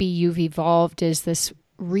know, maybe you've evolved is this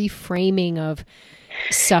reframing of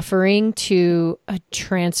suffering to a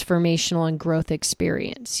transformational and growth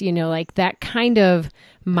experience. Like that kind of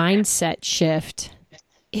mindset shift.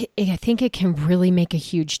 I think it can really make a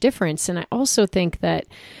huge difference. And I also think that,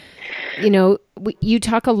 you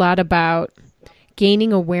talk a lot about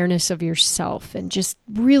gaining awareness of yourself and just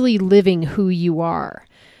really living who you are.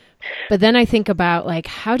 But then I think about, like,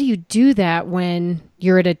 how do you do that when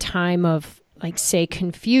you're at a time of, like, say,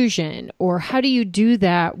 confusion? Or how do you do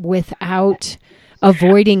that without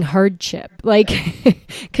avoiding hardship? Like,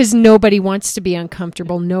 because nobody wants to be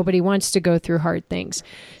uncomfortable. Nobody wants to go through hard things.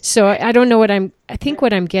 So I don't know I think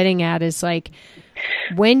what I'm getting at is, like,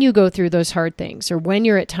 when you go through those hard things, or when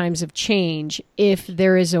you're at times of change, if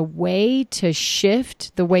there is a way to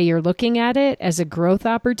shift the way you're looking at it as a growth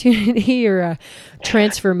opportunity or a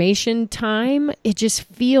transformation time, it just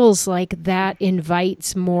feels like that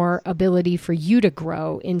invites more ability for you to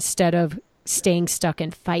grow instead of staying stuck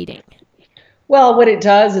and fighting. Well, what it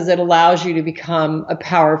does is it allows you to become a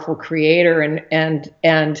powerful creator.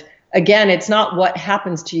 And again, it's not what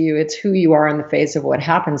happens to you, it's who you are in the face of what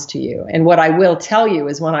happens to you. And what I will tell you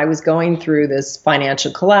is, when I was going through this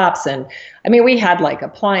financial collapse, and I mean, we had like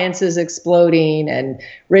appliances exploding, and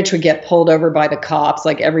Rich would get pulled over by the cops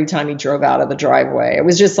like every time he drove out of the driveway. It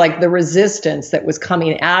was just like the resistance that was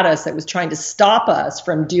coming at us, that was trying to stop us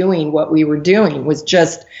from doing what we were doing, was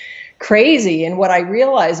just crazy. And what I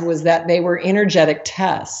realized was that they were energetic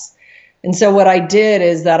tests. And so what I did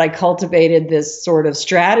is that I cultivated this sort of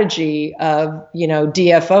strategy of,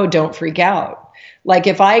 DFO, don't freak out. Like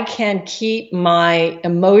if I can keep my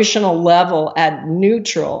emotional level at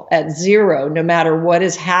neutral, at zero, no matter what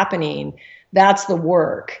is happening, that's the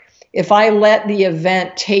work. If I let the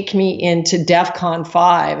event take me into DEFCON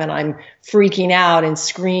 5 and I'm freaking out and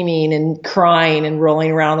screaming and crying and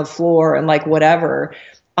rolling around the floor and like whatever,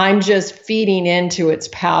 I'm just feeding into its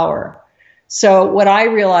power. So what I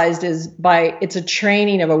realized is it's a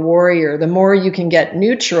training of a warrior. The more you can get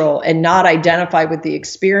neutral and not identify with the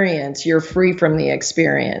experience, you're free from the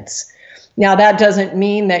experience. Now, that doesn't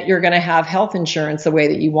mean that you're going to have health insurance the way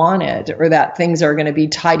that you want it, or that things are going to be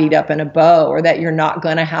tidied up in a bow, or that you're not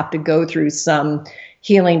going to have to go through some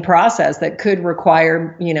healing process that could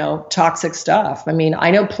require, toxic stuff. I mean, I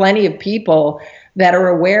know plenty of people that are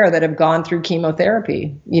aware that have gone through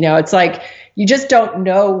chemotherapy. It's like you just don't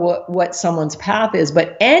know what someone's path is,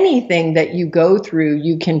 but anything that you go through,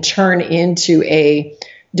 you can turn into a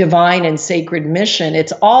divine and sacred mission.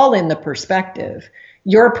 It's all in the perspective.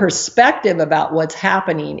 Your perspective about what's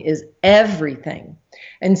happening is everything.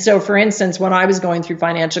 And so, for instance, when I was going through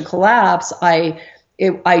financial collapse, I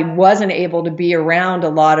wasn't able to be around a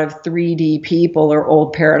lot of 3D people or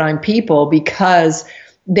old paradigm people because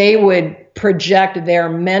they would project their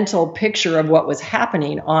mental picture of what was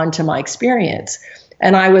happening onto my experience.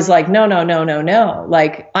 And I was like, no.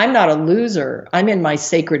 Like, I'm not a loser. I'm in my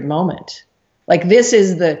sacred moment. Like, this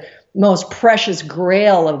is the most precious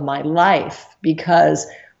grail of my life, because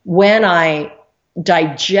when I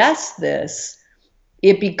digest this,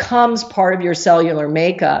 it becomes part of your cellular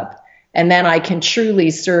makeup. And then I can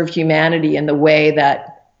truly serve humanity in the way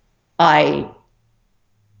that I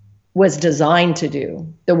was designed to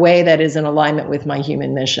do, the way that is in alignment with my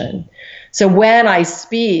human mission. So when I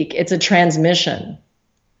speak, it's a transmission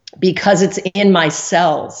because it's in my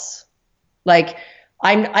cells. Like,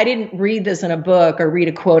 I didn't read this in a book or read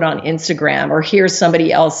a quote on Instagram or hear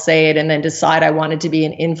somebody else say it and then decide I wanted to be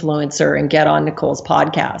an influencer and get on Nicole's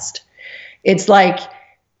podcast. It's like,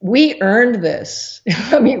 we earned this.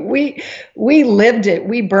 I mean, we lived it.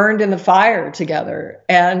 We burned in the fire together.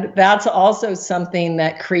 And that's also something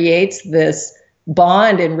that creates this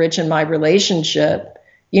bond in Rich and my relationship.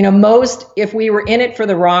 If we were in it for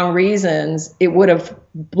the wrong reasons, it would have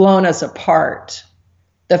blown us apart,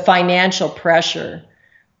 the financial pressure.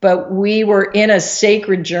 But we were in a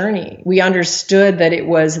sacred journey. We understood that it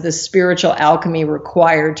was the spiritual alchemy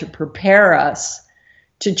required to prepare us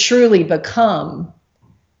to truly become.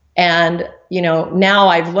 And, now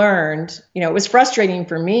I've learned, it was frustrating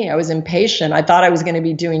for me. I was impatient. I thought I was going to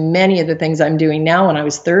be doing many of the things I'm doing now when I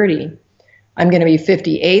was 30. I'm going to be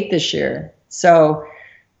 58 this year. So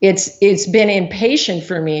it's been impatient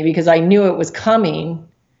for me because I knew it was coming,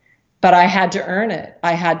 but I had to earn it.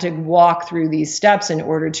 I had to walk through these steps in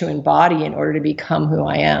order to embody, in order to become who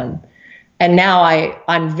I am. And now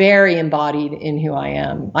I'm very embodied in who I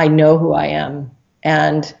am. I know who I am.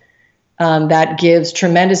 And that gives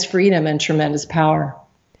tremendous freedom and tremendous power.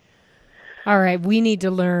 All right. We need to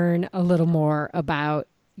learn a little more about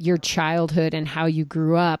your childhood and how you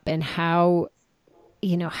grew up and how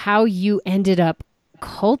you ended up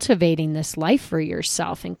cultivating this life for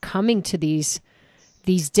yourself and coming to these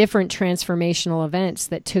different transformational events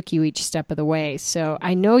that took you each step of the way. So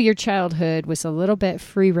I know your childhood was a little bit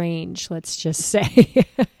free range, let's just say.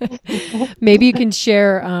 Maybe you can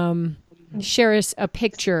share us a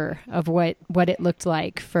picture of what it looked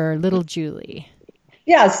like for little Julie.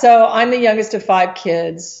 Yeah, so I'm the youngest of 5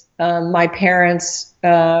 kids. My parents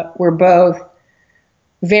were both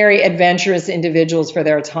very adventurous individuals for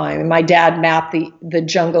their time. And my dad mapped the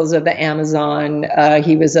jungles of the Amazon.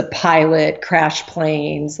 He was a pilot, crashed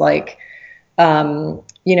planes. He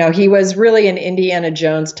was really an Indiana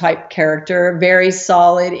Jones type character, very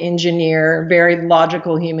solid engineer, very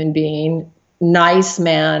logical human being, nice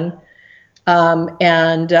man.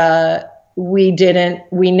 We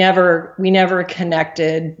never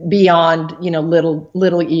connected beyond,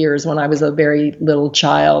 little years when I was a very little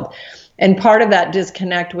child. And part of that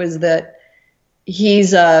disconnect was that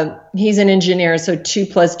he's an engineer, so 2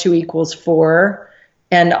 + 2 = 4,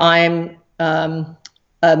 and I'm a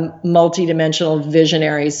multidimensional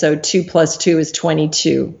visionary, so 2 + 2 is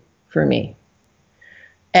 22 for me.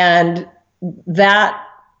 And that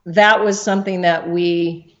was something that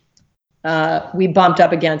we bumped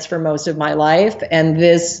up against for most of my life, and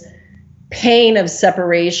this pain of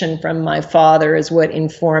separation from my father is what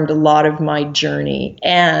informed a lot of my journey.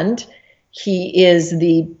 And he is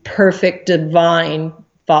the perfect divine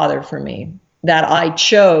father for me that I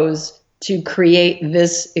chose to create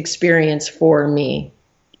this experience for me,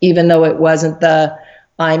 even though it wasn't the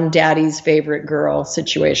I'm daddy's favorite girl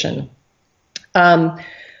situation.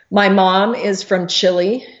 My mom is from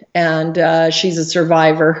Chile, and she's a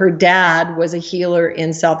survivor. Her dad was a healer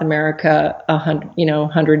in South America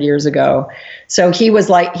 100 years ago. So he was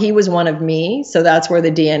one of me. So that's where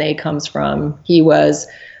the DNA comes from. He was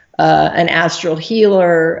an astral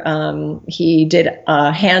healer. He did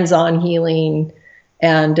hands-on healing,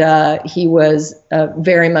 and he was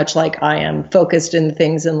very much like I am, focused in the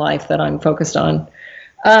things in life that I'm focused on.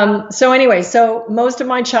 So most of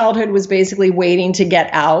my childhood was basically waiting to get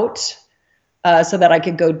out so that I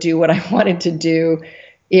could go do what I wanted to do.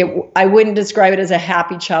 I wouldn't describe it as a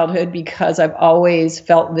happy childhood because I've always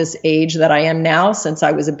felt this age that I am now since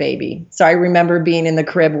I was a baby. So I remember being in the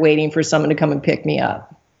crib waiting for someone to come and pick me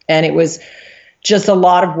up. And it was just a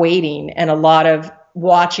lot of waiting and a lot of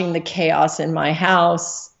watching the chaos in my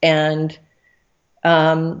house. And,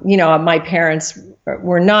 my parents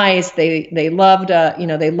were nice. They loved,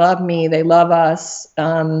 they love me, they love us.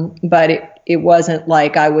 But it wasn't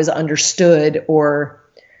like I was understood or,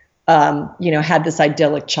 had this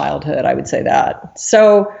idyllic childhood. I would say that.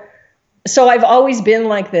 So I've always been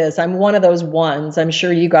like this. I'm one of those ones. I'm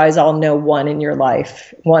sure you guys all know one in your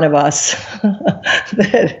life, one of us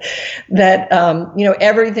that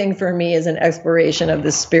everything for me is an exploration of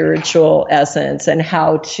the spiritual essence and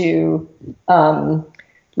how to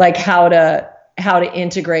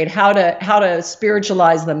integrate, how to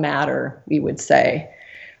spiritualize the matter, we would say.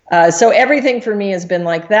 So everything for me has been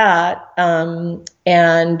like that.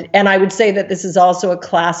 And I would say that this is also a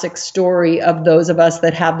classic story of those of us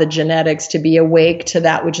that have the genetics to be awake to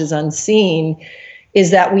that which is unseen,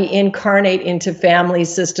 is that we incarnate into family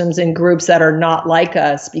systems and groups that are not like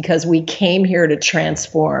us because we came here to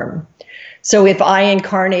transform. So if I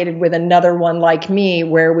incarnated with another one like me,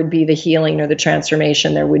 where would be the healing or the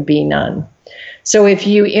transformation? There would be none. So if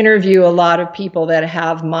you interview a lot of people that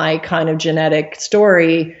have my kind of genetic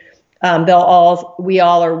story, we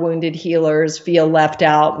all are wounded healers, feel left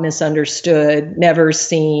out, misunderstood, never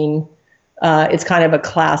seen. It's kind of a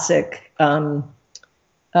classic,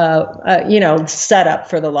 setup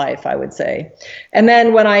for the life, I would say. And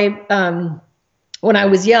then when I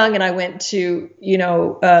was young and I went to,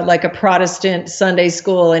 like a Protestant Sunday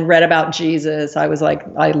school and read about Jesus, I was like,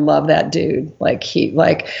 I love that dude. I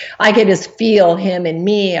could just feel him in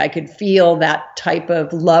me. I could feel that type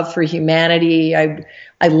of love for humanity.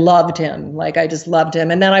 I loved him. I just loved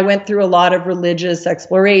him. And then I went through a lot of religious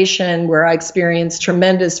exploration where I experienced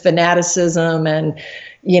tremendous fanaticism and,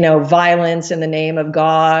 violence in the name of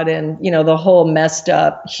God and, the whole messed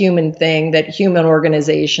up human thing that human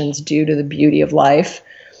organizations do to the beauty of life.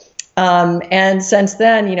 And since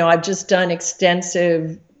then, I've just done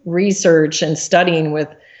extensive research and studying with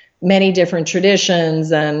many different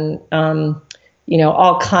traditions and,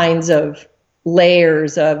 all kinds of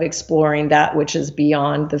layers of exploring that which is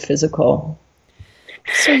beyond the physical.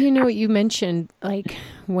 So, you mentioned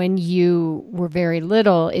when you were very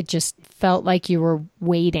little, it just felt like you were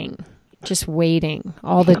waiting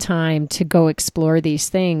all the time to go explore these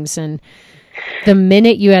things. And the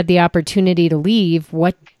minute you had the opportunity to leave,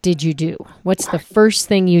 what did you do? What's the first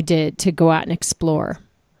thing you did to go out and explore?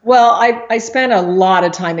 Well, I spent a lot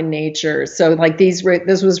of time in nature. So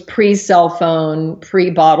this was pre-cell phone,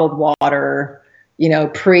 pre-bottled water,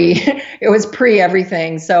 it was pre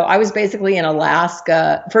everything. So I was basically in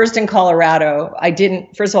Alaska, first in Colorado.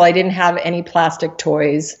 First of all, I didn't have any plastic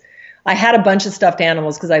toys. I had a bunch of stuffed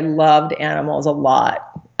animals because I loved animals a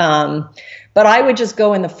lot. But I would just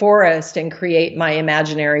go in the forest and create my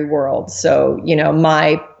imaginary world. So,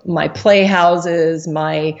 my playhouses,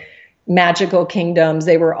 my magical kingdoms,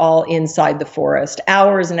 they were all inside the forest,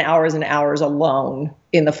 hours and hours and hours alone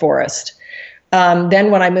in the forest.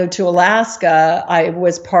 Then when I moved to Alaska, I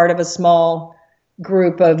was part of a small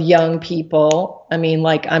group of young people. I mean,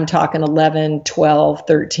 I'm talking 11, 12,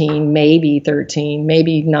 13, maybe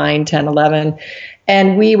 9, 10, 11.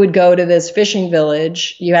 And we would go to this fishing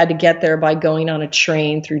village. You had to get there by going on a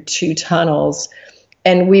train through 2 tunnels.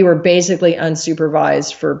 And we were basically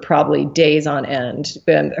unsupervised for probably days on end.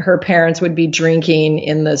 And her parents would be drinking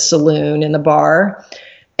in the saloon, in the bar.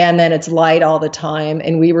 And then it's light all the time.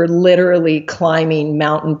 And we were literally climbing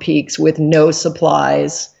mountain peaks with no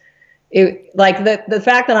supplies. The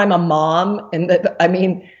fact that I'm a mom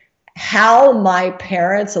and how my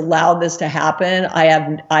parents allowed this to happen, I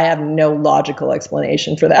have no logical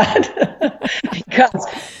explanation for that because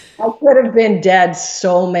I could have been dead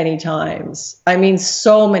so many times.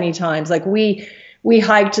 So many times. We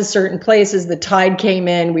hiked to certain places. The tide came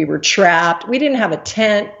in. We were trapped. We didn't have a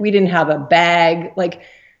tent. We didn't have a bag.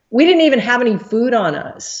 we didn't even have any food on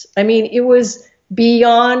us. I mean, it was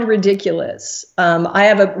beyond ridiculous. I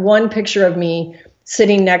have one picture of me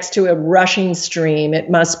sitting next to a rushing stream. It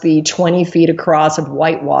must be 20 feet across of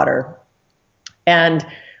white water. And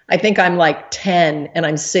I think I'm like 10 and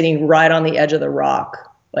I'm sitting right on the edge of the rock,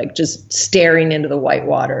 like just staring into the white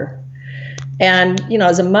water. And, you know,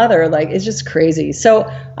 as a mother, like, it's just crazy. So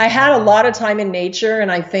I had a lot of time in nature,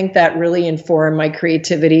 and I think that really informed my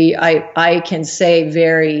creativity. I can say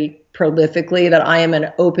very prolifically that I am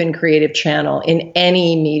an open creative channel in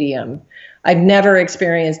any medium. I've never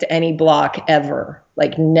experienced any block ever,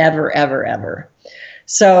 like never, ever, ever.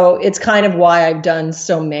 So it's kind of why I've done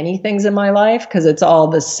so many things in my life, because it's all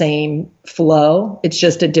the same flow. It's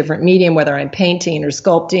just a different medium, whether I'm painting or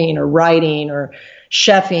sculpting or writing or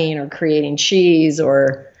chefing or creating cheese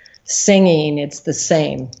or singing. It's the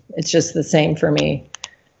same. It's just the same for me.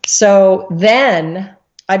 So then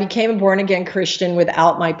I became a born again Christian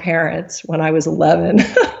without my parents when I was 11.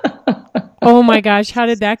 Oh my gosh. How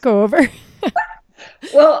did that go over?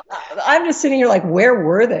 Well, I'm just sitting here like, where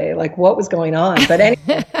were they? Like, what was going on? But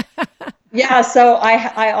anyway, yeah, so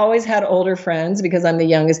I always had older friends because I'm the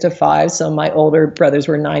youngest of 5. So my older brothers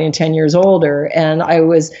were 9 and 10 years older. And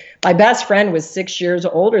my best friend was 6 years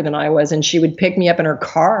older than I was. And she would pick me up in her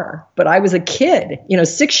car. But I was a kid,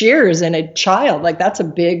 6 years and a child. Like, that's a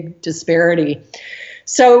big disparity.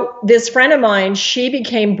 So this friend of mine, she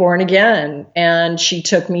became born again. And she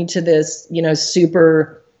took me to this,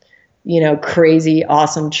 super crazy,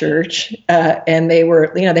 awesome church. And they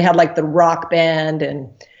were, they had like the rock band, and,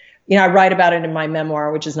 I write about it in my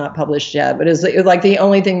memoir, which is not published yet, but it was like the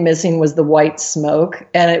only thing missing was the white smoke.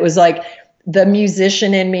 And it was like the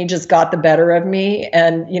musician in me just got the better of me.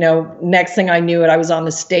 And, next thing I knew it, I was on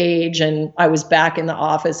the stage and I was back in the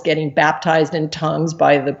office getting baptized in tongues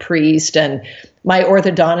by the priest. And my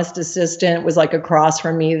orthodontist assistant was like across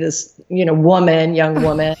from me, this, young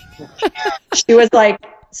woman. She was like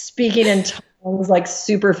speaking in tongues like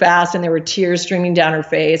super fast, and there were tears streaming down her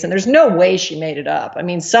face. And there's no way she made it up. I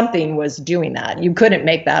mean, something was doing that. You couldn't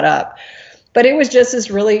make that up. But it was just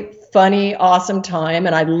this really funny, awesome time.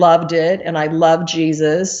 And I loved it. And I loved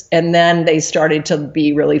Jesus. And then they started to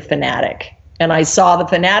be really fanatic. And I saw the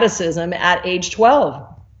fanaticism at age 12.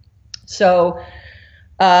 So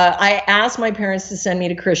I asked my parents to send me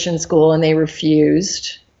to Christian school, and they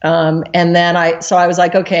refused. And then I was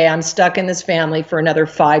like, okay, I'm stuck in this family for another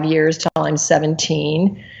 5 years till I'm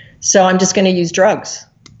 17. So I'm just going to use drugs.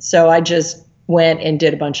 So I just went and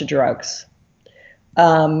did a bunch of drugs.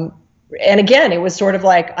 And again, it was sort of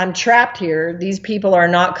like, I'm trapped here. These people are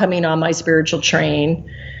not coming on my spiritual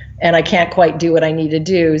train, and I can't quite do what I need to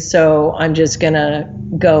do. So I'm just going to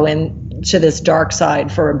go into this dark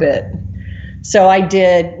side for a bit. So I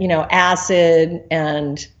did, acid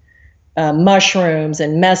and mushrooms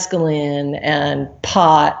and mescaline and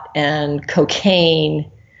pot and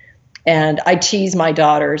cocaine. And I tease my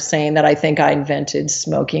daughter saying that I think I invented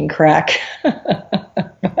smoking crack.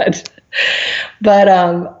 But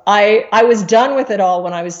I was done with it all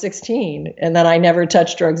when I was 16, and then I never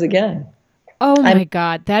touched drugs again. Oh my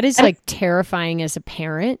God. That is like terrifying as a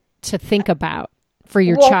parent to think about for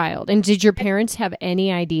your child. And did your parents have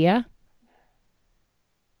any idea?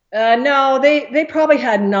 No, they probably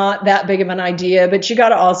had not that big of an idea, but you got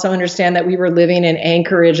to also understand that we were living in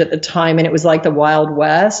Anchorage at the time, and it was like the Wild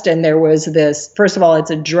West. And there was this, first of all,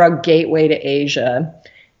 it's a drug gateway to Asia.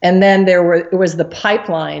 And then it was the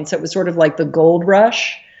pipeline. So it was sort of like the gold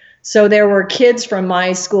rush. So there were kids from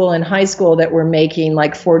my school and high school that were making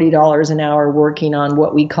like $40 an hour working on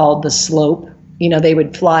what we called the slope. They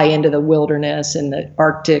would fly into the wilderness in the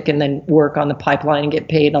Arctic and then work on the pipeline and get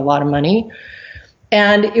paid a lot of money.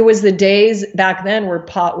 And it was the days back then where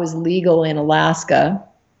pot was legal in Alaska.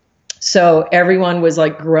 So everyone was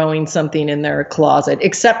like growing something in their closet,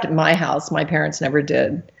 except at my house. My parents never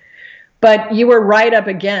did. But you were right up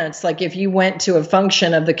against, like if you went to a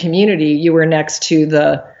function of the community, you were next to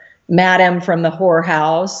the madam from the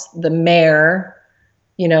whorehouse, the mayor,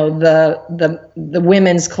 the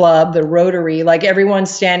women's club, the Rotary, like everyone's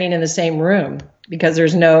standing in the same room because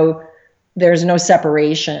there's no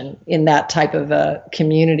separation in that type of a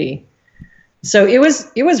community. So it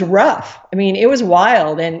was rough. I mean, it was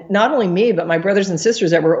wild. And not only me, but my brothers and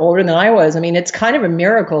sisters that were older than I was. I mean, it's kind of a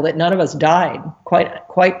miracle that none of us died,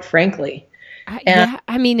 quite frankly. Yeah,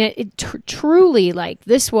 I mean, it truly, like,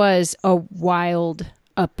 this was a wild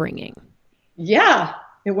upbringing. Yeah,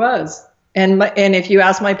 it was. And if you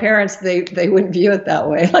ask my parents, they wouldn't view it that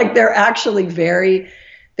way. Like, they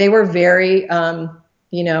were very,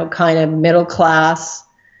 kind of middle class.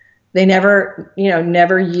 They never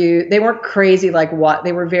they weren't crazy like what,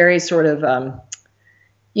 they were very sort of,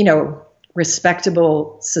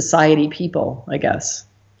 respectable society people, I guess.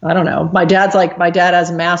 I don't know. My dad has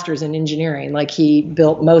a master's in engineering. Like, he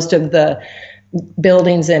built most of the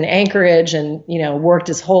buildings in Anchorage and, worked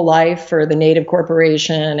his whole life for the Native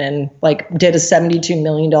Corporation, and like did a $72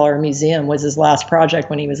 million museum was his last project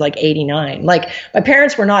when he was like 89. Like, my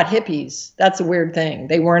parents were not hippies. That's a weird thing.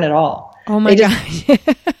 They weren't at all. Oh my gosh.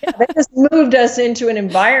 They just moved us into an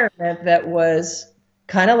environment that was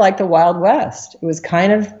kind of like the Wild West. It was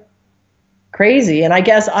kind of crazy. And I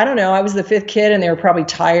guess, I don't know, I was the fifth kid and they were probably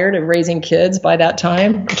tired of raising kids by that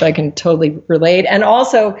time, which I can totally relate. And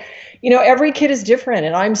also, every kid is different.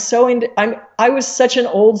 And I was such an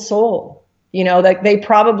old soul, that they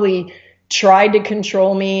probably tried to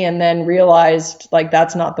control me and then realized like,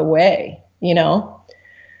 that's not the way,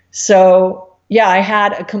 So yeah, I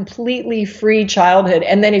had a completely free childhood.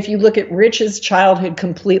 And then if you look at Rich's childhood,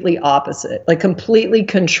 completely opposite, like completely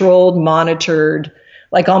controlled, monitored,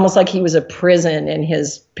 like almost like he was a prison in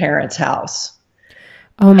his parents' house.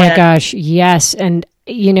 Oh my gosh. Yes. And,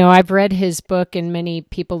 I've read his book, and many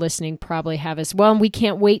people listening probably have as well. And we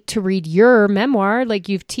can't wait to read your memoir. Like,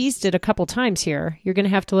 you've teased it a couple times here. You're going to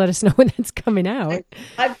have to let us know when that's coming out.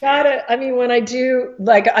 I've got to, when I do,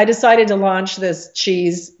 like, I decided to launch this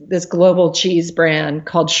global cheese brand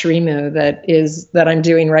called Shrimu that I'm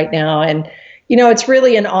doing right now. And, it's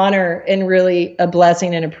really an honor and really a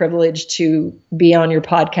blessing and a privilege to be on your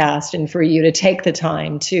podcast and for you to take the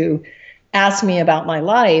time to ask me about my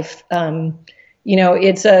life.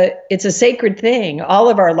 It's a sacred thing. All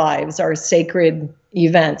of our lives are sacred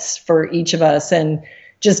events for each of us. And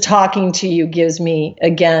just talking to you gives me,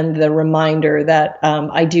 again, the reminder that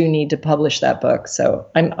I do need to publish that book. So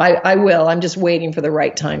I will. I'm just waiting for the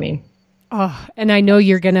right timing. Oh, and I know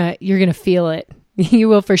you're gonna feel it. You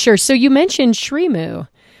will for sure. So you mentioned Shrimu.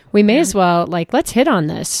 We may as well, let's hit on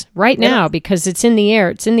this right now because it's in the air.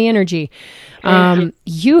 It's in the energy.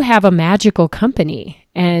 You have a magical company,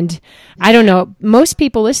 and I don't know, most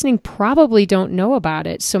people listening probably don't know about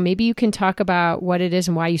it. So maybe you can talk about what it is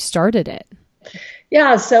and why you started it.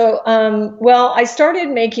 Yeah. So, I started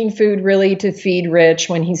making food really to feed Rich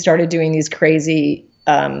when he started doing these crazy,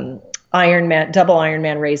 double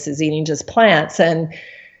Ironman races, eating just plants. And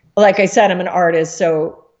like I said, I'm an artist.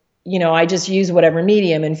 So, I just use whatever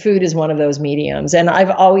medium, and food is one of those mediums. And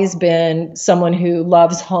I've always been someone who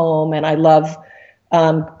loves home, and I love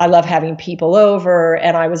having people over,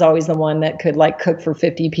 and I was always the one that could cook for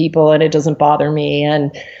 50 people, and it doesn't bother me.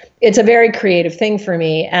 And it's a very creative thing for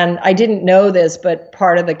me. And I didn't know this, but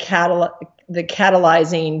part of the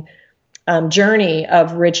catalyzing journey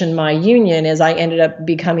of Rich and my union is I ended up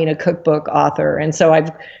becoming a cookbook author. And so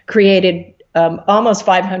I've created almost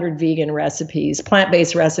 500 vegan recipes,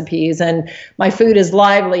 plant-based recipes, and my food is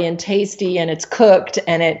lively and tasty, and it's cooked,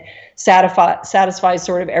 and it satisfies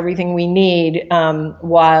sort of everything we need,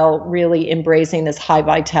 while really embracing this high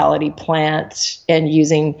vitality plant and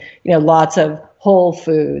using, lots of whole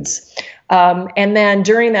foods. And then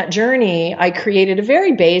during that journey, I created a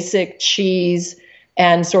very basic cheese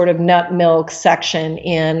and sort of nut milk section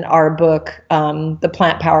in our book, The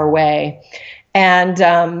Plant Power Way.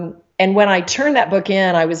 And when I turned that book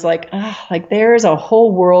in, I was like, there's a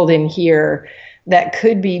whole world in here that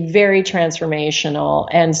could be very transformational.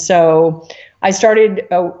 And so I started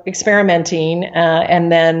experimenting,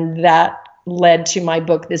 and then that led to my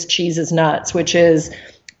book, This Cheese is Nuts, which is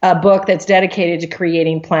a book that's dedicated to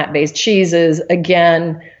creating plant-based cheeses.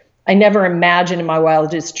 Again, I never imagined in my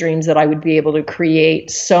wildest dreams that I would be able to create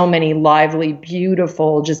so many lively,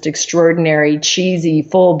 beautiful, just extraordinary, cheesy,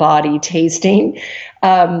 full body tasting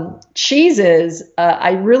cheeses.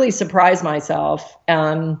 I really surprised myself.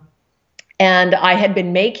 And I had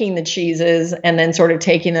been making the cheeses and then sort of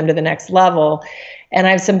taking them to the next level. And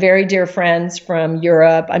I have some very dear friends from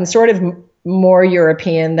Europe. I'm sort of more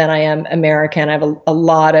European than I am American. I have a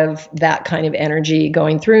lot of that kind of energy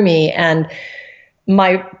going through me. And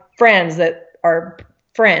my friends that are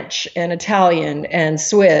French and Italian and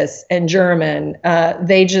Swiss and German,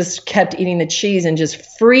 they just kept eating the cheese and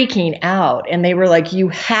just freaking out. And they were like, you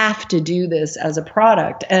have to do this as a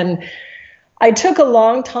product. And I took a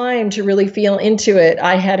long time to really feel into it.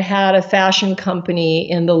 I had a fashion company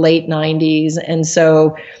in the late 90s. And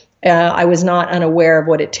so I was not unaware of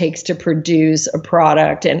what it takes to produce a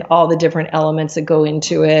product and all the different elements that go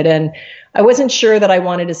into it. And I wasn't sure that I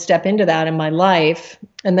wanted to step into that in my life.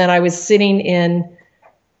 And then I was sitting in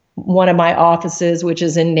one of my offices, which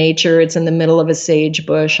is in nature. It's in the middle of a sage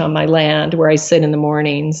bush on my land where I sit in the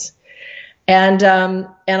mornings. And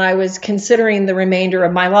I was considering the remainder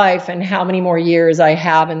of my life and how many more years I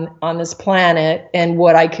have on this planet and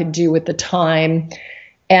what I could do with the time.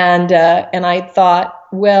 And I thought,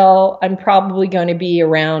 well, I'm probably going to be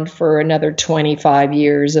around for another 25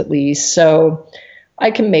 years at least, so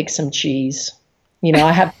I can make some cheese.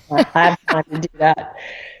 I have time to do that.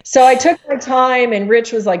 So I took my time, and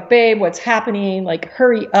Rich was like, babe, what's happening? Like,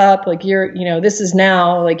 hurry up. Like, this is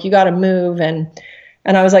now, like, you got to move. And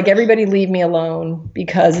I was like, everybody leave me alone,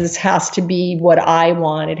 because this has to be what I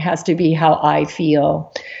want. It has to be how I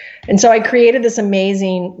feel. And so I created this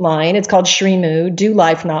amazing line. It's called Shrimu, Do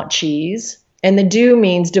Life Not Cheese. And the do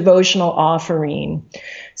means devotional offering.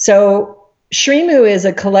 So Shrimu is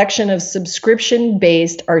a collection of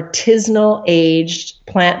subscription-based, artisanal aged,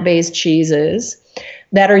 plant-based cheeses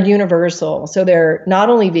that are universal. So they're not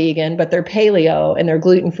only vegan, but they're paleo, and they're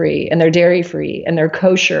gluten-free, and they're dairy-free, and they're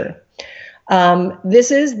kosher.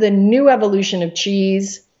 This is the new evolution of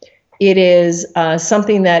cheese. It is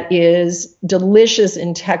something that is delicious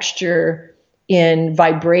in texture, in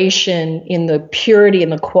vibration, in the purity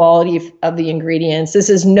and the quality of the ingredients. This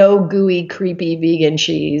is no gooey, creepy vegan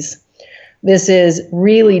cheese. This is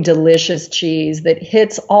really delicious cheese that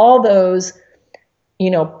hits all those,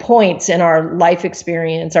 points in our life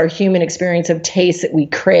experience, our human experience of taste that we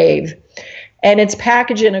crave. And it's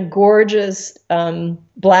packaged in a gorgeous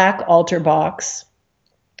black altar box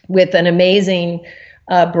with an amazing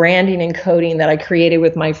branding and coding that I created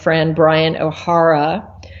with my friend Brian O'Hara.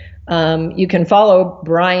 You can follow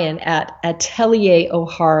Brian at Atelier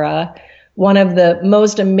O'Hara, one of the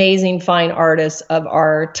most amazing fine artists of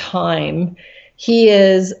our time. He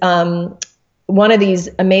is one of these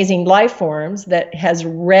amazing life forms that has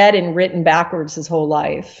read and written backwards his whole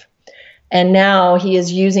life. And now he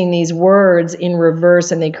is using these words in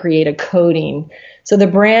reverse, and they create a coding. So the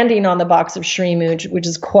branding on the box of Shrimu, which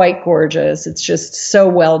is quite gorgeous, it's just so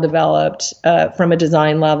well developed from a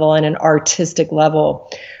design level and an artistic level.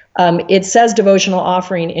 It says devotional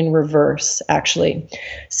offering in reverse, actually.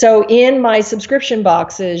 So in my subscription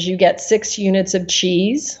boxes, you get 6 units of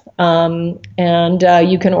cheese, and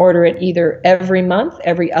you can order it either every month,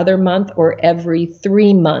 every other month, or every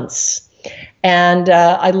 3 months. And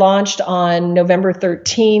I launched on November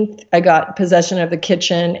 13th. I got possession of the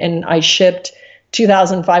kitchen, and I shipped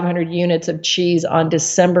 2,500 units of cheese on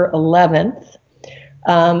December 11th.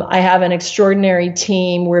 I have an extraordinary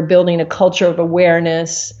team. We're building a culture of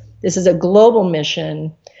awareness. This is a global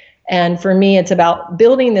mission. And for me, it's about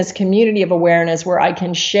building this community of awareness where I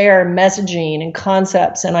can share messaging and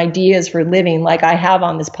concepts and ideas for living like I have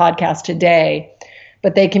on this podcast today,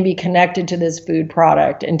 but they can be connected to this food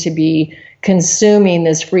product and to be consuming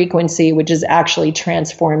this frequency, which is actually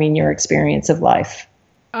transforming your experience of life.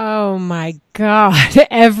 Oh my God.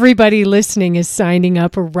 Everybody listening is signing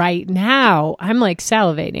up right now. I'm like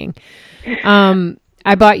salivating.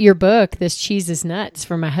 I bought your book, This Cheese is Nuts,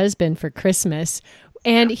 for my husband for Christmas.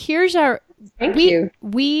 And here's our, Thank you.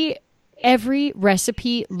 Every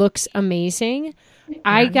recipe looks amazing. Yeah.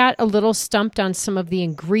 I got a little stumped on some of the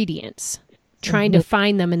ingredients, trying to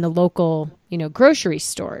find them in the local, grocery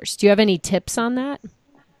stores. Do you have any tips on that?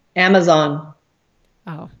 Amazon.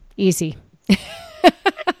 Oh, easy.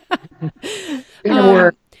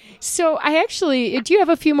 So do you have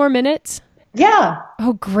a few more minutes? Yeah.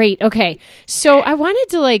 Oh, great. Okay. So I wanted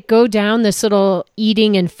to go down this little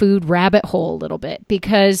eating and food rabbit hole a little bit,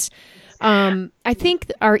 because I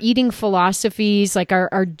think our eating philosophies, like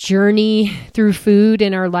our journey through food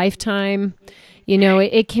in our lifetime,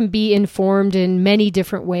 it can be informed in many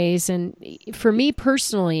different ways. And for me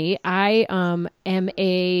personally, I am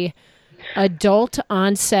a adult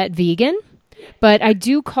onset vegan. But I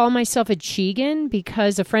do call myself a cheegan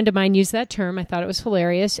because a friend of mine used that term. I thought it was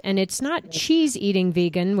hilarious. And it's not cheese eating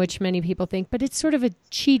vegan, which many people think, but it's sort of a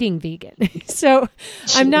cheating vegan. So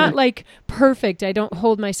I'm not perfect. I don't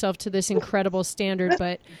hold myself to this incredible standard,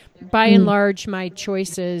 but by and large, my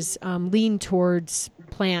choices lean towards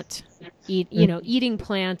eating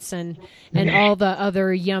plants and all the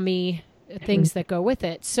other yummy things that go with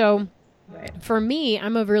it. So for me,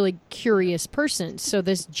 I'm a really curious person. So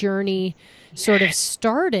this journey sort of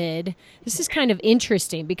started. This is kind of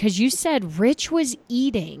interesting because you said Rich was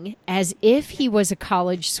eating as if he was a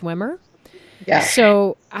college swimmer. Yeah.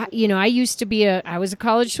 So, I used to I was a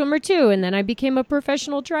college swimmer too. And then I became a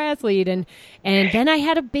professional triathlete and then I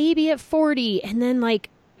had a baby at 40. And then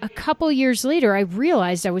a couple years later, I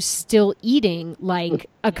realized I was still eating like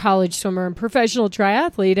a college swimmer and professional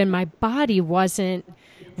triathlete, and my body wasn't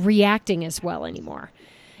reacting as well anymore.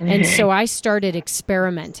 And so I started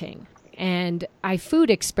experimenting, and I food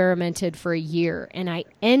experimented for a year, and I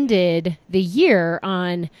ended the year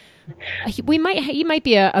on he might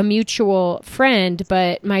be a mutual friend,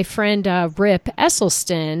 but my friend Rip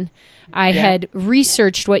Esselstyn, I had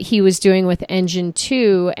researched what he was doing with Engine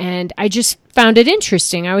 2, and I just found it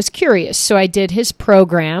interesting. I was curious. So I did his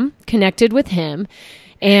program, connected with him,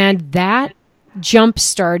 and that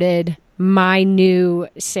jump-started my new,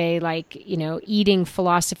 say, like, eating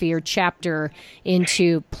philosophy or chapter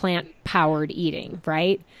into plant-powered eating,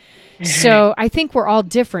 right? Mm-hmm. So I think we're all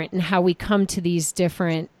different in how we come to these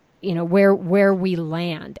different, where we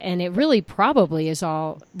land. And it really probably is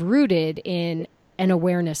all rooted in an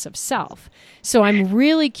awareness of self. So I'm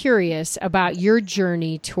really curious about your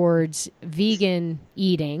journey towards vegan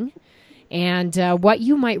eating and what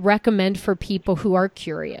you might recommend for people who are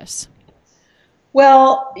curious.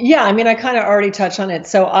 Well, yeah, I mean, I kind of already touched on it.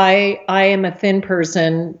 So I am a thin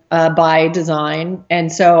person by design,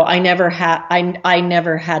 and so I never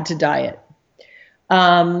had to diet.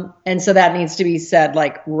 And so that needs to be said,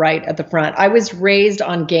 like, right at the front. I was raised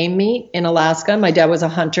on game meat in Alaska. My dad was a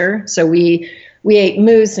hunter, so we ate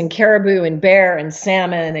moose and caribou and bear and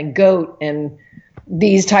salmon and goat and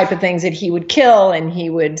these type of things that he would kill, and he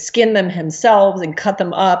would skin them himself and cut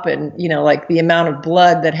them up. And, like the amount of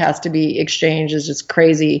blood that has to be exchanged is just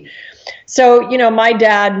crazy. So, my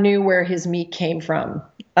dad knew where his meat came from.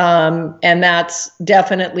 And that's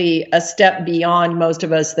definitely a step beyond most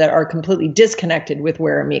of us that are completely disconnected with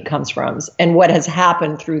where our meat comes from and what has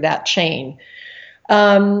happened through that chain.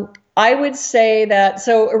 I would say that,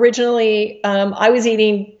 so originally, I was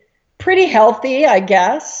eating pretty healthy, I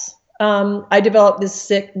guess. I developed this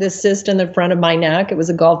cyst in the front of my neck. It was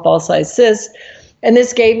a golf ball sized cyst. And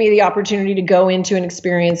this gave me the opportunity to go into an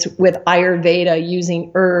experience with Ayurveda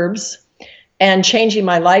using herbs and changing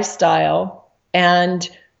my lifestyle and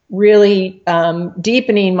really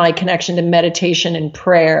deepening my connection to meditation and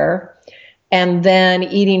prayer, and then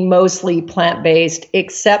eating mostly plant-based,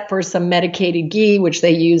 except for some medicated ghee, which they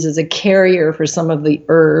use as a carrier for some of the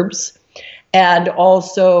herbs. And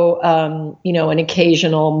also, an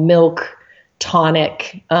occasional milk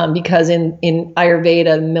tonic, because in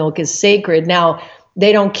Ayurveda, milk is sacred. Now,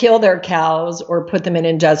 they don't kill their cows or put them in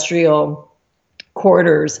industrial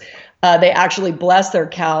quarters. They actually bless their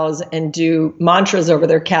cows and do mantras over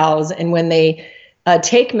their cows. And when they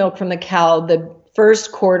take milk from the cow, the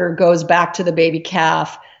first quarter goes back to the baby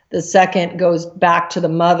calf. The second goes back to the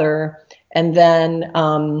mother. And then,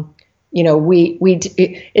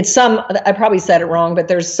 it's some, I probably said it wrong, but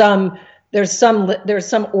there's some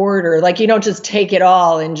order. Like, you don't just take it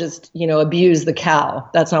all and just, abuse the cow.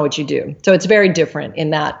 That's not what you do. So it's very different in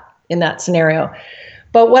that scenario.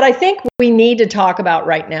 But what I think we need to talk about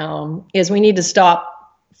right now is we need to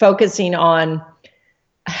stop focusing on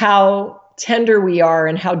how tender we are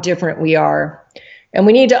and how different we are. And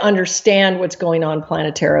we need to understand what's going on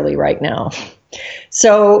planetarily right now.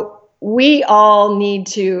 So we all need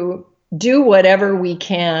to do whatever we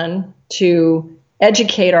can to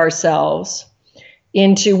educate ourselves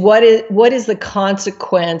into what is the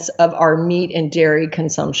consequence of our meat and dairy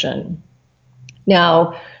consumption.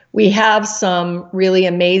 Now, we have some really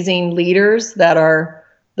amazing leaders that are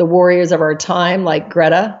the warriors of our time, like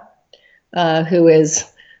Greta, who is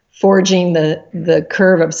forging the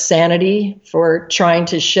curve of sanity for trying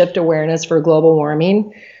to shift awareness for global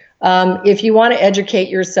warming. If you want to educate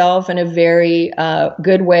yourself in a very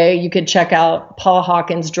good way, you could check out Paul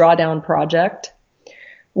Hawken's Drawdown Project,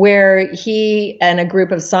 where he and a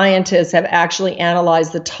group of scientists have actually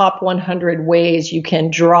analyzed the top 100 ways you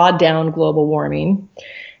can draw down global warming.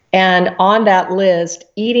 And on that list,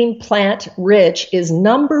 eating plant-rich is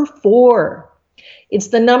number 4. It's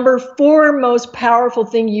the number 4 most powerful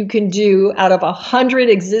thing you can do out of 100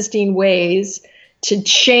 existing ways to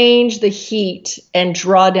change the heat and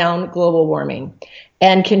draw down global warming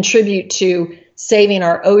and contribute to saving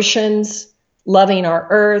our oceans, loving our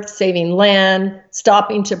earth, saving land,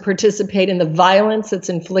 stopping to participate in the violence that's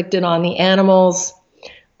inflicted on the animals.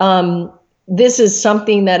 This is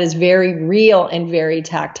something that is very real and very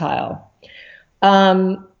tactile.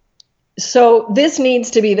 So this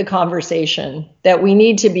needs to be the conversation that we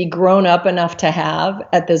need to be grown up enough to have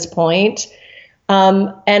at this point.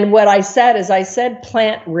 And what I said is I said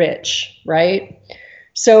plant rich, right?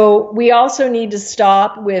 So we also need to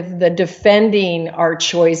stop with the defending our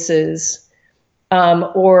choices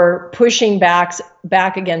or pushing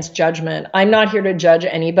back against judgment. I'm not here to judge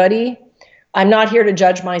anybody. I'm not here to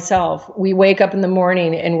judge myself. We wake up in the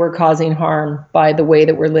morning and we're causing harm by the way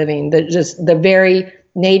that we're living, just the very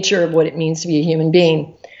nature of what it means to be a human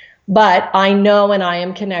being. But I know, and I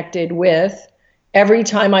am connected with, every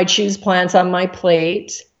time I choose plants on my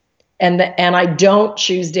plate and I don't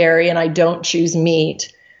choose dairy and I don't choose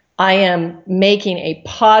meat, I am making a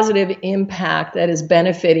positive impact that is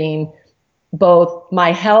benefiting both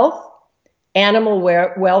my health, animal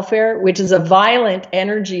welfare, which is a violent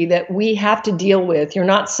energy that we have to deal with. You're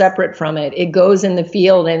not separate from it. It goes in the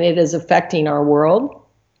field and it is affecting our world,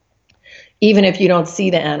 even if you don't see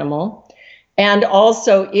the animal. And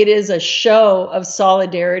also, it is a show of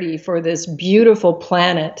solidarity for this beautiful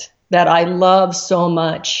planet that I love so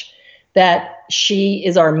much, that she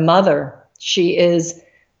is our mother. She is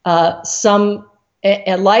a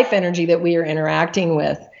life energy that we are interacting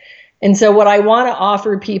with. And so what I want to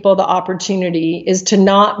offer people the opportunity is to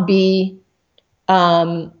not be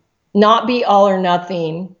all or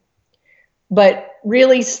nothing, but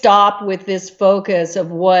really stop with this focus of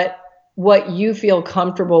what you feel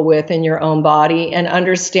comfortable with in your own body, and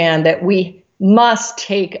understand that we must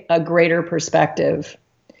take a greater perspective.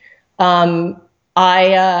 I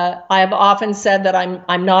have often said that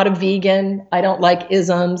I'm not a vegan. I don't like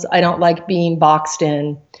isms. I don't like being boxed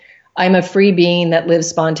in. I'm a free being that lives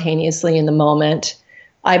spontaneously in the moment.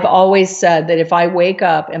 I've always said that if I wake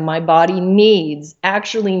up and my body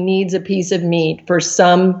actually needs a piece of meat for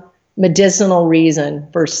some medicinal reason,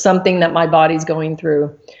 for something that my body's going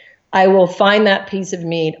through, I will find that piece of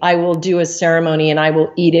meat. I will do a ceremony and I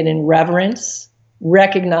will eat it in reverence,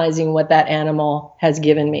 recognizing what that animal has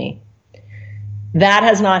given me. That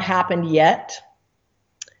has not happened yet.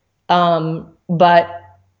 But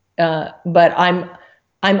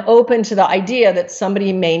I'm open to the idea that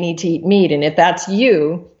somebody may need to eat meat. And if that's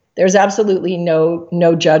you, there's absolutely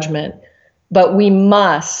no judgment. But we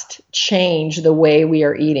must change the way we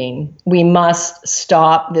are eating. We must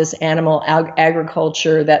stop this animal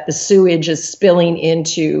agriculture that the sewage is spilling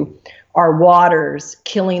into our waters,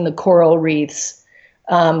 killing the coral reefs.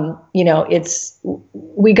 We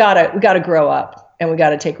gotta grow up, and we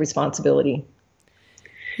gotta take responsibility.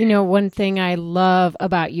 One thing I love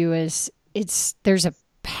about you is there's a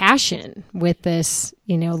passion with this,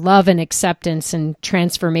 love and acceptance and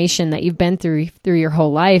transformation that you've been through your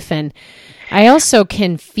whole life. And I also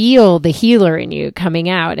can feel the healer in you coming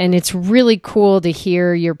out. And it's really cool to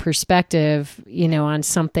hear your perspective, on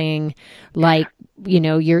something like,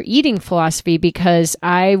 your eating philosophy, because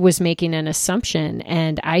I was making an assumption,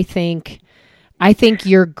 and I think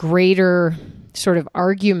your greater sort of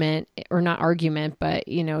argument, or not argument, but,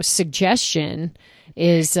 suggestion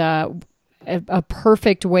is, a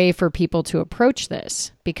perfect way for people to approach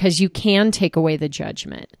this, because you can take away the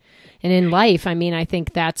judgment. And in life, I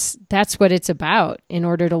think that's what it's about. In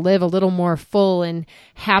order to live a little more full and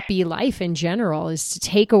happy life in general, is to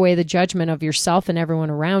take away the judgment of yourself and everyone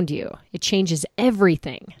around you. It changes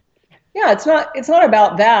everything. Yeah, it's not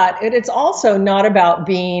about that. It's also not about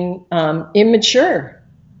being immature.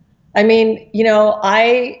 I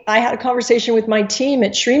had a conversation with my team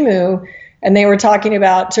at Shrimu, and they were talking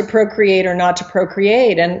about to procreate or not to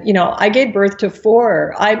procreate. And, I gave birth to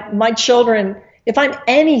 4. My children, if I'm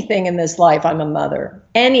anything in this life, I'm a mother.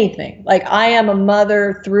 Anything. Like, I am a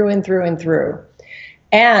mother through and through and through.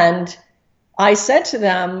 And I said to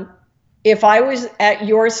them, if I was at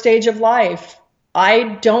your stage of life,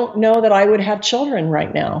 I don't know that I would have children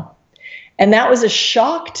right now. And that was a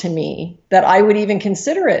shock to me that I would even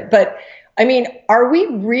consider it. But, are we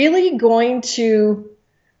really going to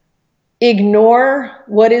ignore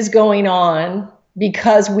what is going on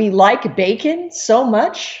because we like bacon so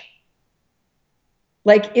much?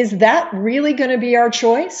 Like, is that really going to be our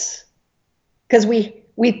choice? Because we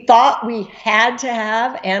thought we had to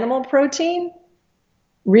have animal protein?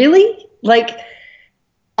 Really? Like,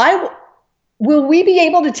 will we be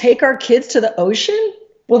able to take our kids to the ocean?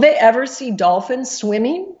 Will they ever see dolphins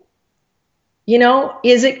swimming?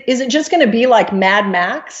 Is it just going to be like Mad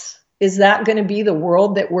Max? Is that going to be the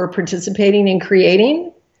world that we're participating in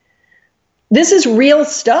creating? This is real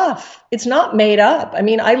stuff. It's not made up.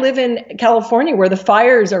 I live in California where the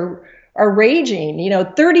fires are raging.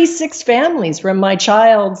 36 families from my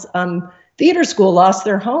child's theater school lost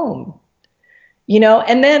their home.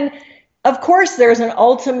 And then, of course, there's an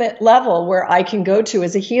ultimate level where I can go to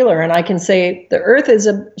as a healer, and I can say the Earth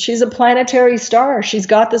she's a planetary star. She's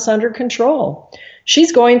got this under control.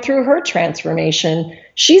 She's going through her transformation.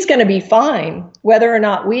 She's going to be fine. Whether or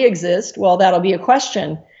not we exist, well, that'll be a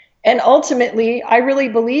question. And ultimately, I really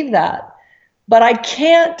believe that. But I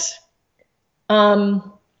can't,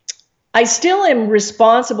 I still am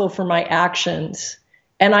responsible for my actions.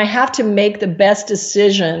 And I have to make the best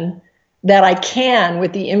decision that I can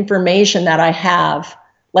with the information that I have,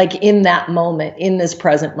 like in that moment, in this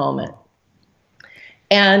present moment.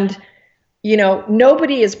 And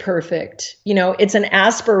nobody is perfect. It's an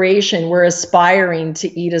aspiration. We're aspiring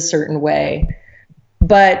to eat a certain way.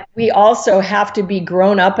 But we also have to be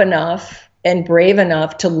grown up enough and brave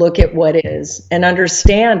enough to look at what is and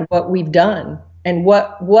understand what we've done and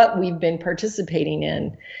what we've been participating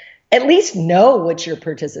in. At least know what you're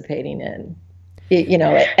participating in.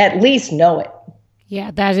 At least know it. Yeah,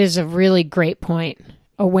 that is a really great point.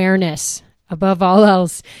 Awareness above all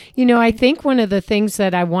else. I think one of the things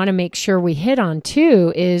that I want to make sure we hit on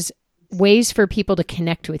too is ways for people to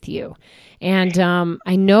connect with you. And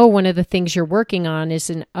I know one of the things you're working on is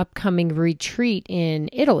an upcoming retreat in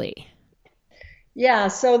Italy. Yeah,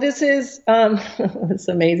 so this is it's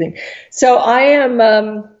amazing. So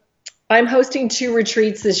I'm hosting 2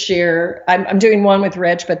 retreats this year. I'm doing one with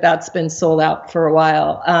Rich, but that's been sold out for a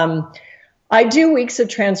while. I do weeks of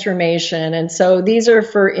transformation, and so these are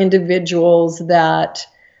for individuals that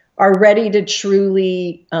are ready to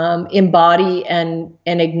truly embody and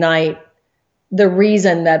ignite the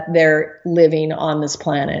reason that they're living on this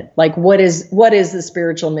planet. Like, what is the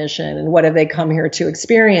spiritual mission, and what have they come here to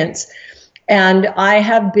experience? And I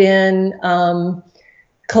have been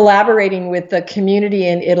collaborating with the community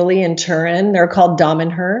in Italy, in Turin. They're called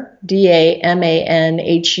Damanhur, Damanhur.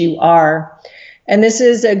 And this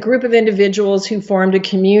is a group of individuals who formed a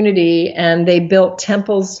community, and they built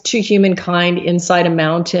temples to humankind inside a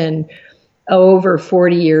mountain over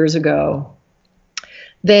 40 years ago.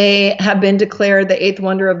 They have been declared the 8th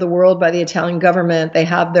wonder of the world by the Italian government. They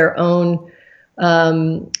have their own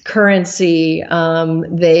currency.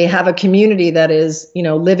 They have a community that is,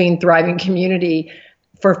 living, thriving community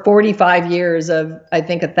for 45 years of, I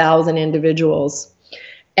think, 1,000 individuals.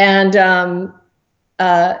 And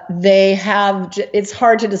they have, it's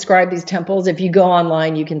hard to describe these temples. If you go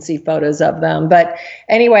online, you can see photos of them. But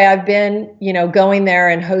anyway, I've been, going there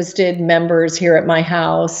and hosted members here at my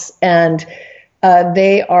house, and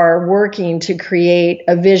they are working to create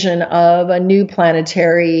a vision of a new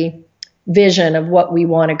planetary vision of what we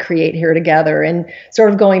want to create here together. And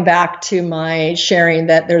sort of going back to my sharing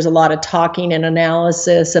that there's a lot of talking and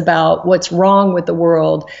analysis about what's wrong with the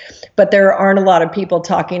world, but there aren't a lot of people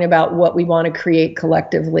talking about what we want to create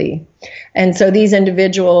collectively. And so these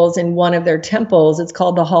individuals, in one of their temples, it's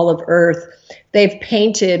called the Hall of Earth, they've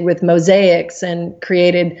painted with mosaics and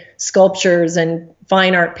created sculptures and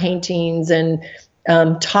fine art paintings and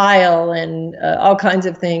tile and all kinds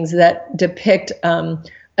of things that depict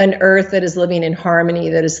an earth that is living in harmony,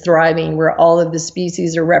 that is thriving, where all of the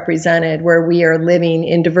species are represented, where we are living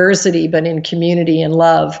in diversity, but in community and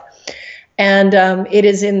love. And it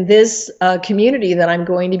is in this community that I'm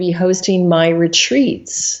going to be hosting my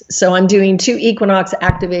retreats. So I'm doing 2 equinox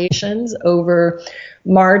activations over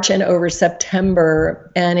March and over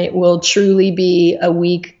September, and it will truly be a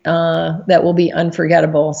week that will be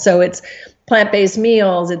unforgettable. So it's plant-based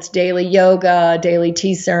meals, it's daily yoga, daily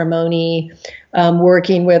tea ceremony,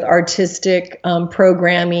 working with artistic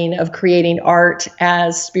programming of creating art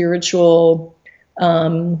as spiritual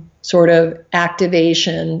sort of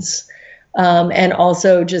activations, and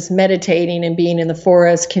also just meditating and being in the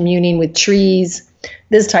forest, communing with trees,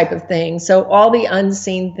 this type of thing. So all the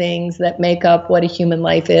unseen things that make up what a human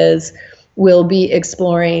life is, we'll be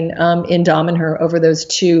exploring in Damanhur over those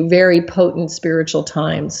 2 very potent spiritual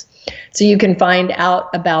times. So you can find out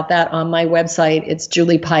about that on my website. It's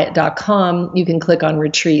juliepyatt.com. You can click on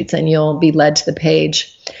retreats and you'll be led to the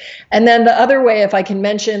page. And then the other way, if I can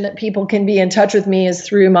mention, that people can be in touch with me is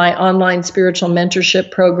through my online spiritual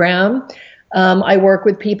mentorship program. I work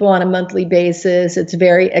with people on a monthly basis. It's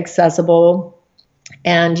very accessible.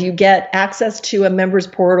 And you get access to a members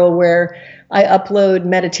portal where I upload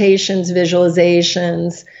meditations,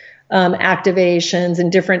 visualizations, activations,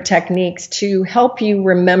 and different techniques to help you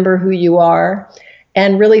remember who you are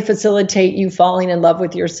and really facilitate you falling in love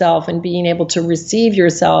with yourself and being able to receive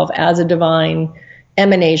yourself as a divine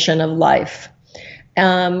emanation of life.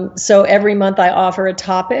 So every month I offer a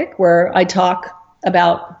topic where I talk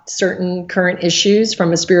about certain current issues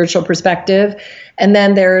from a spiritual perspective. And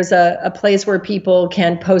then there's a place where people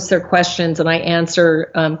can post their questions, and I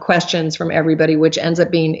answer questions from everybody, which ends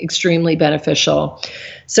up being extremely beneficial.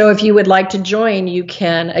 So if you would like to join, you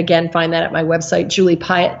can, again, find that at my website,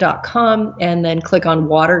 juliepyatt.com, and then click on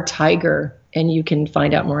Water Tiger, and you can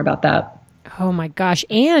find out more about that. Oh my gosh.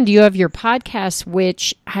 And you have your podcast,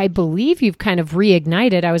 which I believe you've kind of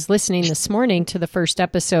reignited. I was listening this morning to the first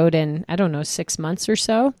episode in, 6 months or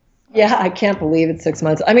so. Yeah, I can't believe it's 6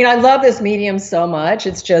 months. I mean, I love this medium so much.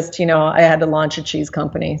 It's just, I had to launch a cheese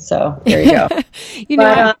company. So there you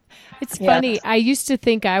go. It's funny. I used to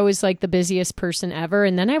think I was like the busiest person ever.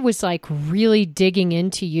 And then I was like really digging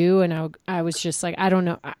into you. And I was just like, I don't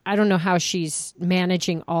know how she's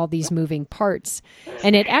managing all these moving parts.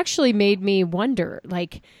 And it actually made me wonder,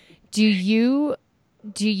 like, do you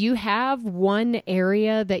do you have one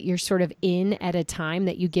area that you're sort of in at a time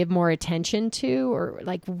that you give more attention to, or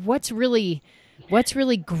like what's really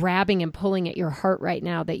grabbing and pulling at your heart right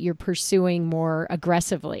now that you're pursuing more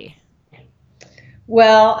aggressively?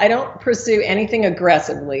 Well, I don't pursue anything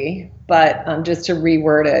aggressively, but just to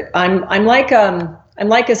reword it, I'm like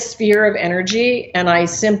a sphere of energy, and I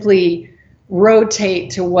simply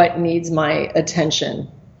rotate to what needs my attention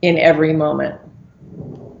in every moment.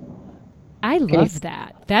 I love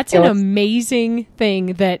that. That's an amazing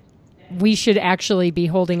thing that we should actually be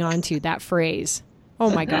holding on to, that phrase. Oh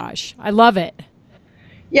my gosh. I love it.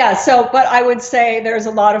 Yeah. So, but I would say there's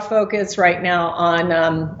a lot of focus right now on,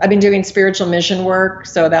 I've been doing spiritual mission work.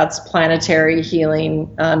 So that's planetary healing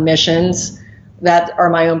missions that are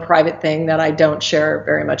my own private thing that I don't share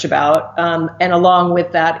very much about. And along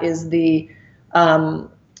with that is the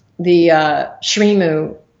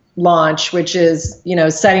Shrimu launch, which is,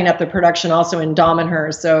 setting up the production also in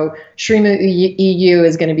Damanhur. So Shrimu EU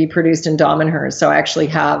is going to be produced in Damanhur. So I actually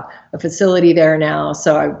have a facility there now.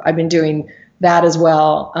 So I've been doing that as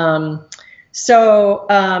well.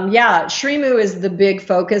 Shrimu is the big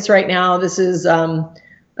focus right now. This is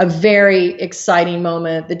a very exciting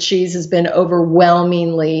moment. The cheese has been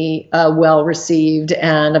overwhelmingly well received,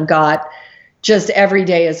 and I've got just every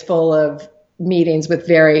day is full of meetings with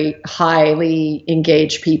very highly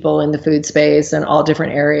engaged people in the food space and all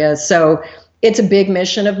different areas. So it's a big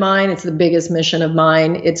mission of mine. It's the biggest mission of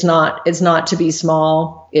mine. It's not to be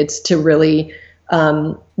small. It's to really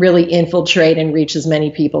infiltrate and reach as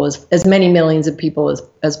many people as many millions of people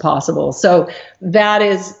as possible. So that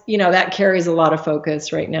is, that carries a lot of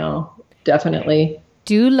focus right now. Definitely.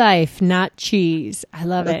 Do life, not cheese. I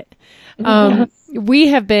love it. We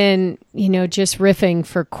have been, just riffing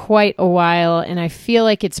for quite a while, and I feel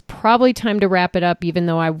like it's probably time to wrap it up, even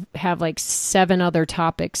though I have like 7 other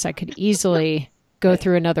topics. I could easily go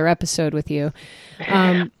through another episode with you.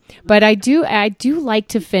 But I do like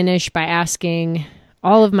to finish by asking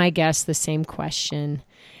all of my guests the same question.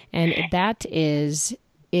 And that is,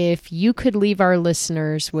 if you could leave our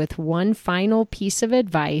listeners with one final piece of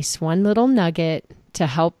advice, one little nugget to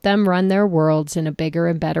help them run their worlds in a bigger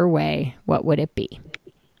and better way, what would it be?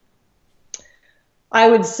 I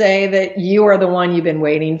would say that you are the one you've been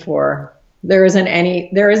waiting for. There isn't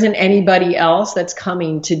anybody else that's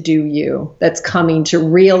coming to do you, that's coming to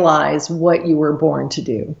realize what you were born to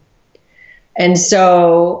do. And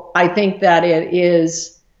so I think that it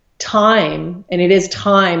is time, and it is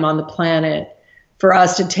time on the planet for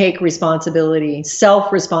us to take responsibility,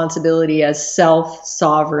 self-responsibility as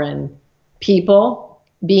self-sovereign people,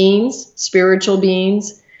 beings, spiritual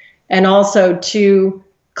beings, and also to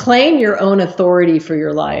claim your own authority for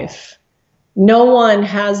your life. No one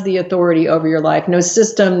has the authority over your life. No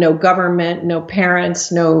system, no government, no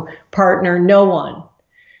parents, no partner, no one.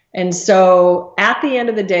 And so at the end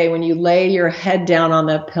of the day, when you lay your head down on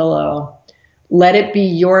that pillow, let it be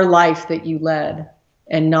your life that you led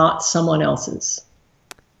and not someone else's.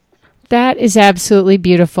 That is absolutely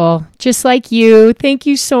beautiful. Just like you. Thank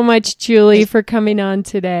you so much, Julie, for coming on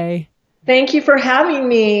today. Thank you for having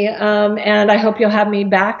me. And I hope you'll have me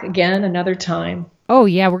back again another time. Oh,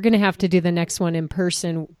 yeah. We're going to have to do the next one in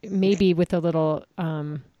person, maybe with a little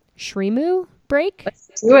Shrimu break.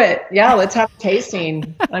 Let's do it. Yeah, let's have a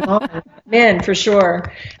tasting. I'm on. Man, for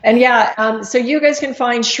sure. And so you guys can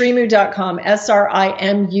find shrimu.com,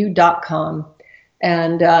 SRIMU.com.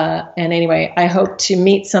 And anyway, I hope to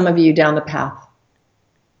meet some of you down the path.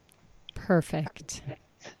 Perfect.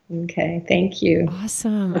 Okay, thank you.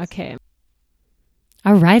 Awesome. Okay.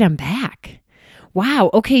 All right, I'm back. Wow.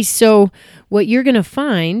 Okay, so what you're going to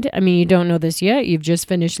find, I mean, you don't know this yet. You've just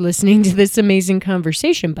finished listening to this amazing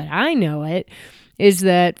conversation, but I know it, is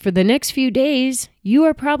that for the next few days, you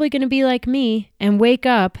are probably going to be like me and wake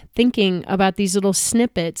up thinking about these little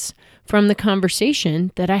snippets from the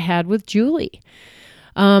conversation that I had with Julie.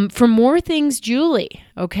 For more things, Julie,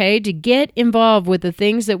 okay, to get involved with the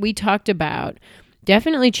things that we talked about,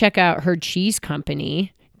 definitely check out her cheese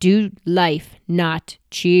company, Do Life, Not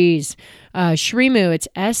Cheese. Shrimu, it's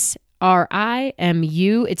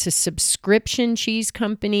SRIMU. It's a subscription cheese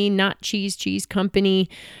company, not cheese company.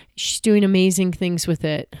 She's doing amazing things with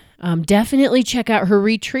it. Definitely check out her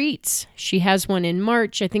retreats. She has one in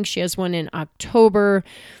March. I think she has one in October.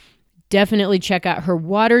 Definitely check out her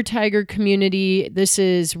Water Tiger community. This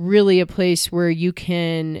is really a place where you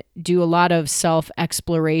can do a lot of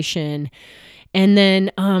self-exploration. And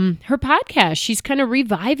then her podcast, she's kind of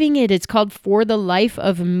reviving it. It's called For the Life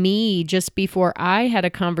of Me. Just before I had a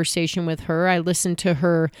conversation with her, I listened to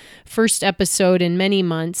her first episode in many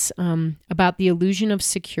months about the illusion of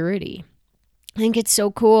security. I think it's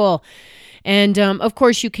so cool. And of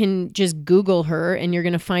course, you can just Google her and you're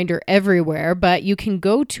going to find her everywhere. But you can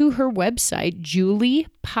go to her website, Julie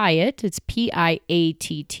Piatt, it's PIATT.com,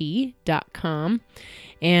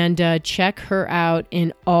 and check her out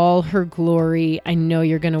in all her glory. I know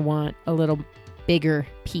you're going to want a little bigger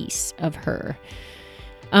piece of her.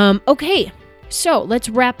 Okay. So let's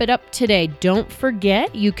wrap it up today. Don't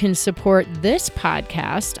forget, you can support this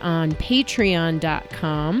podcast on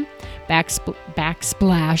patreon.com /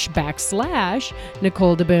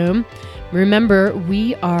 Nicole DeBoom. Remember,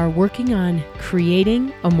 we are working on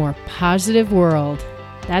creating a more positive world.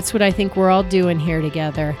 That's what I think we're all doing here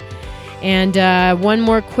together. And one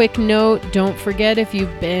more quick note, don't forget, if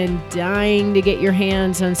you've been dying to get your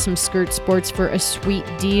hands on some Skirt Sports for a sweet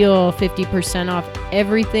deal, 50% off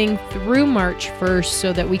everything through March 1st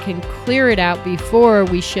so that we can clear it out before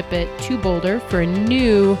we ship it to Boulder for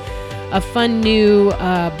a fun new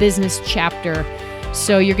business chapter.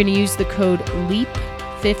 So you're going to use the code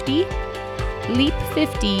LEAP50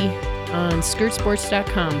 on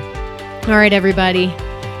skirtsports.com. All right, everybody,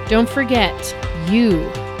 don't forget, you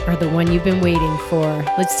are the one you've been waiting for.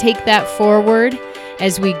 Let's take that forward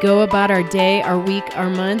as we go about our day, our week, our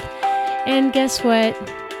month. And guess what?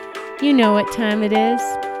 You know what time it is.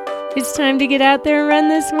 It's time to get out there and run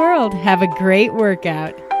this world. Have a great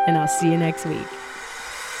workout, and I'll see you next week.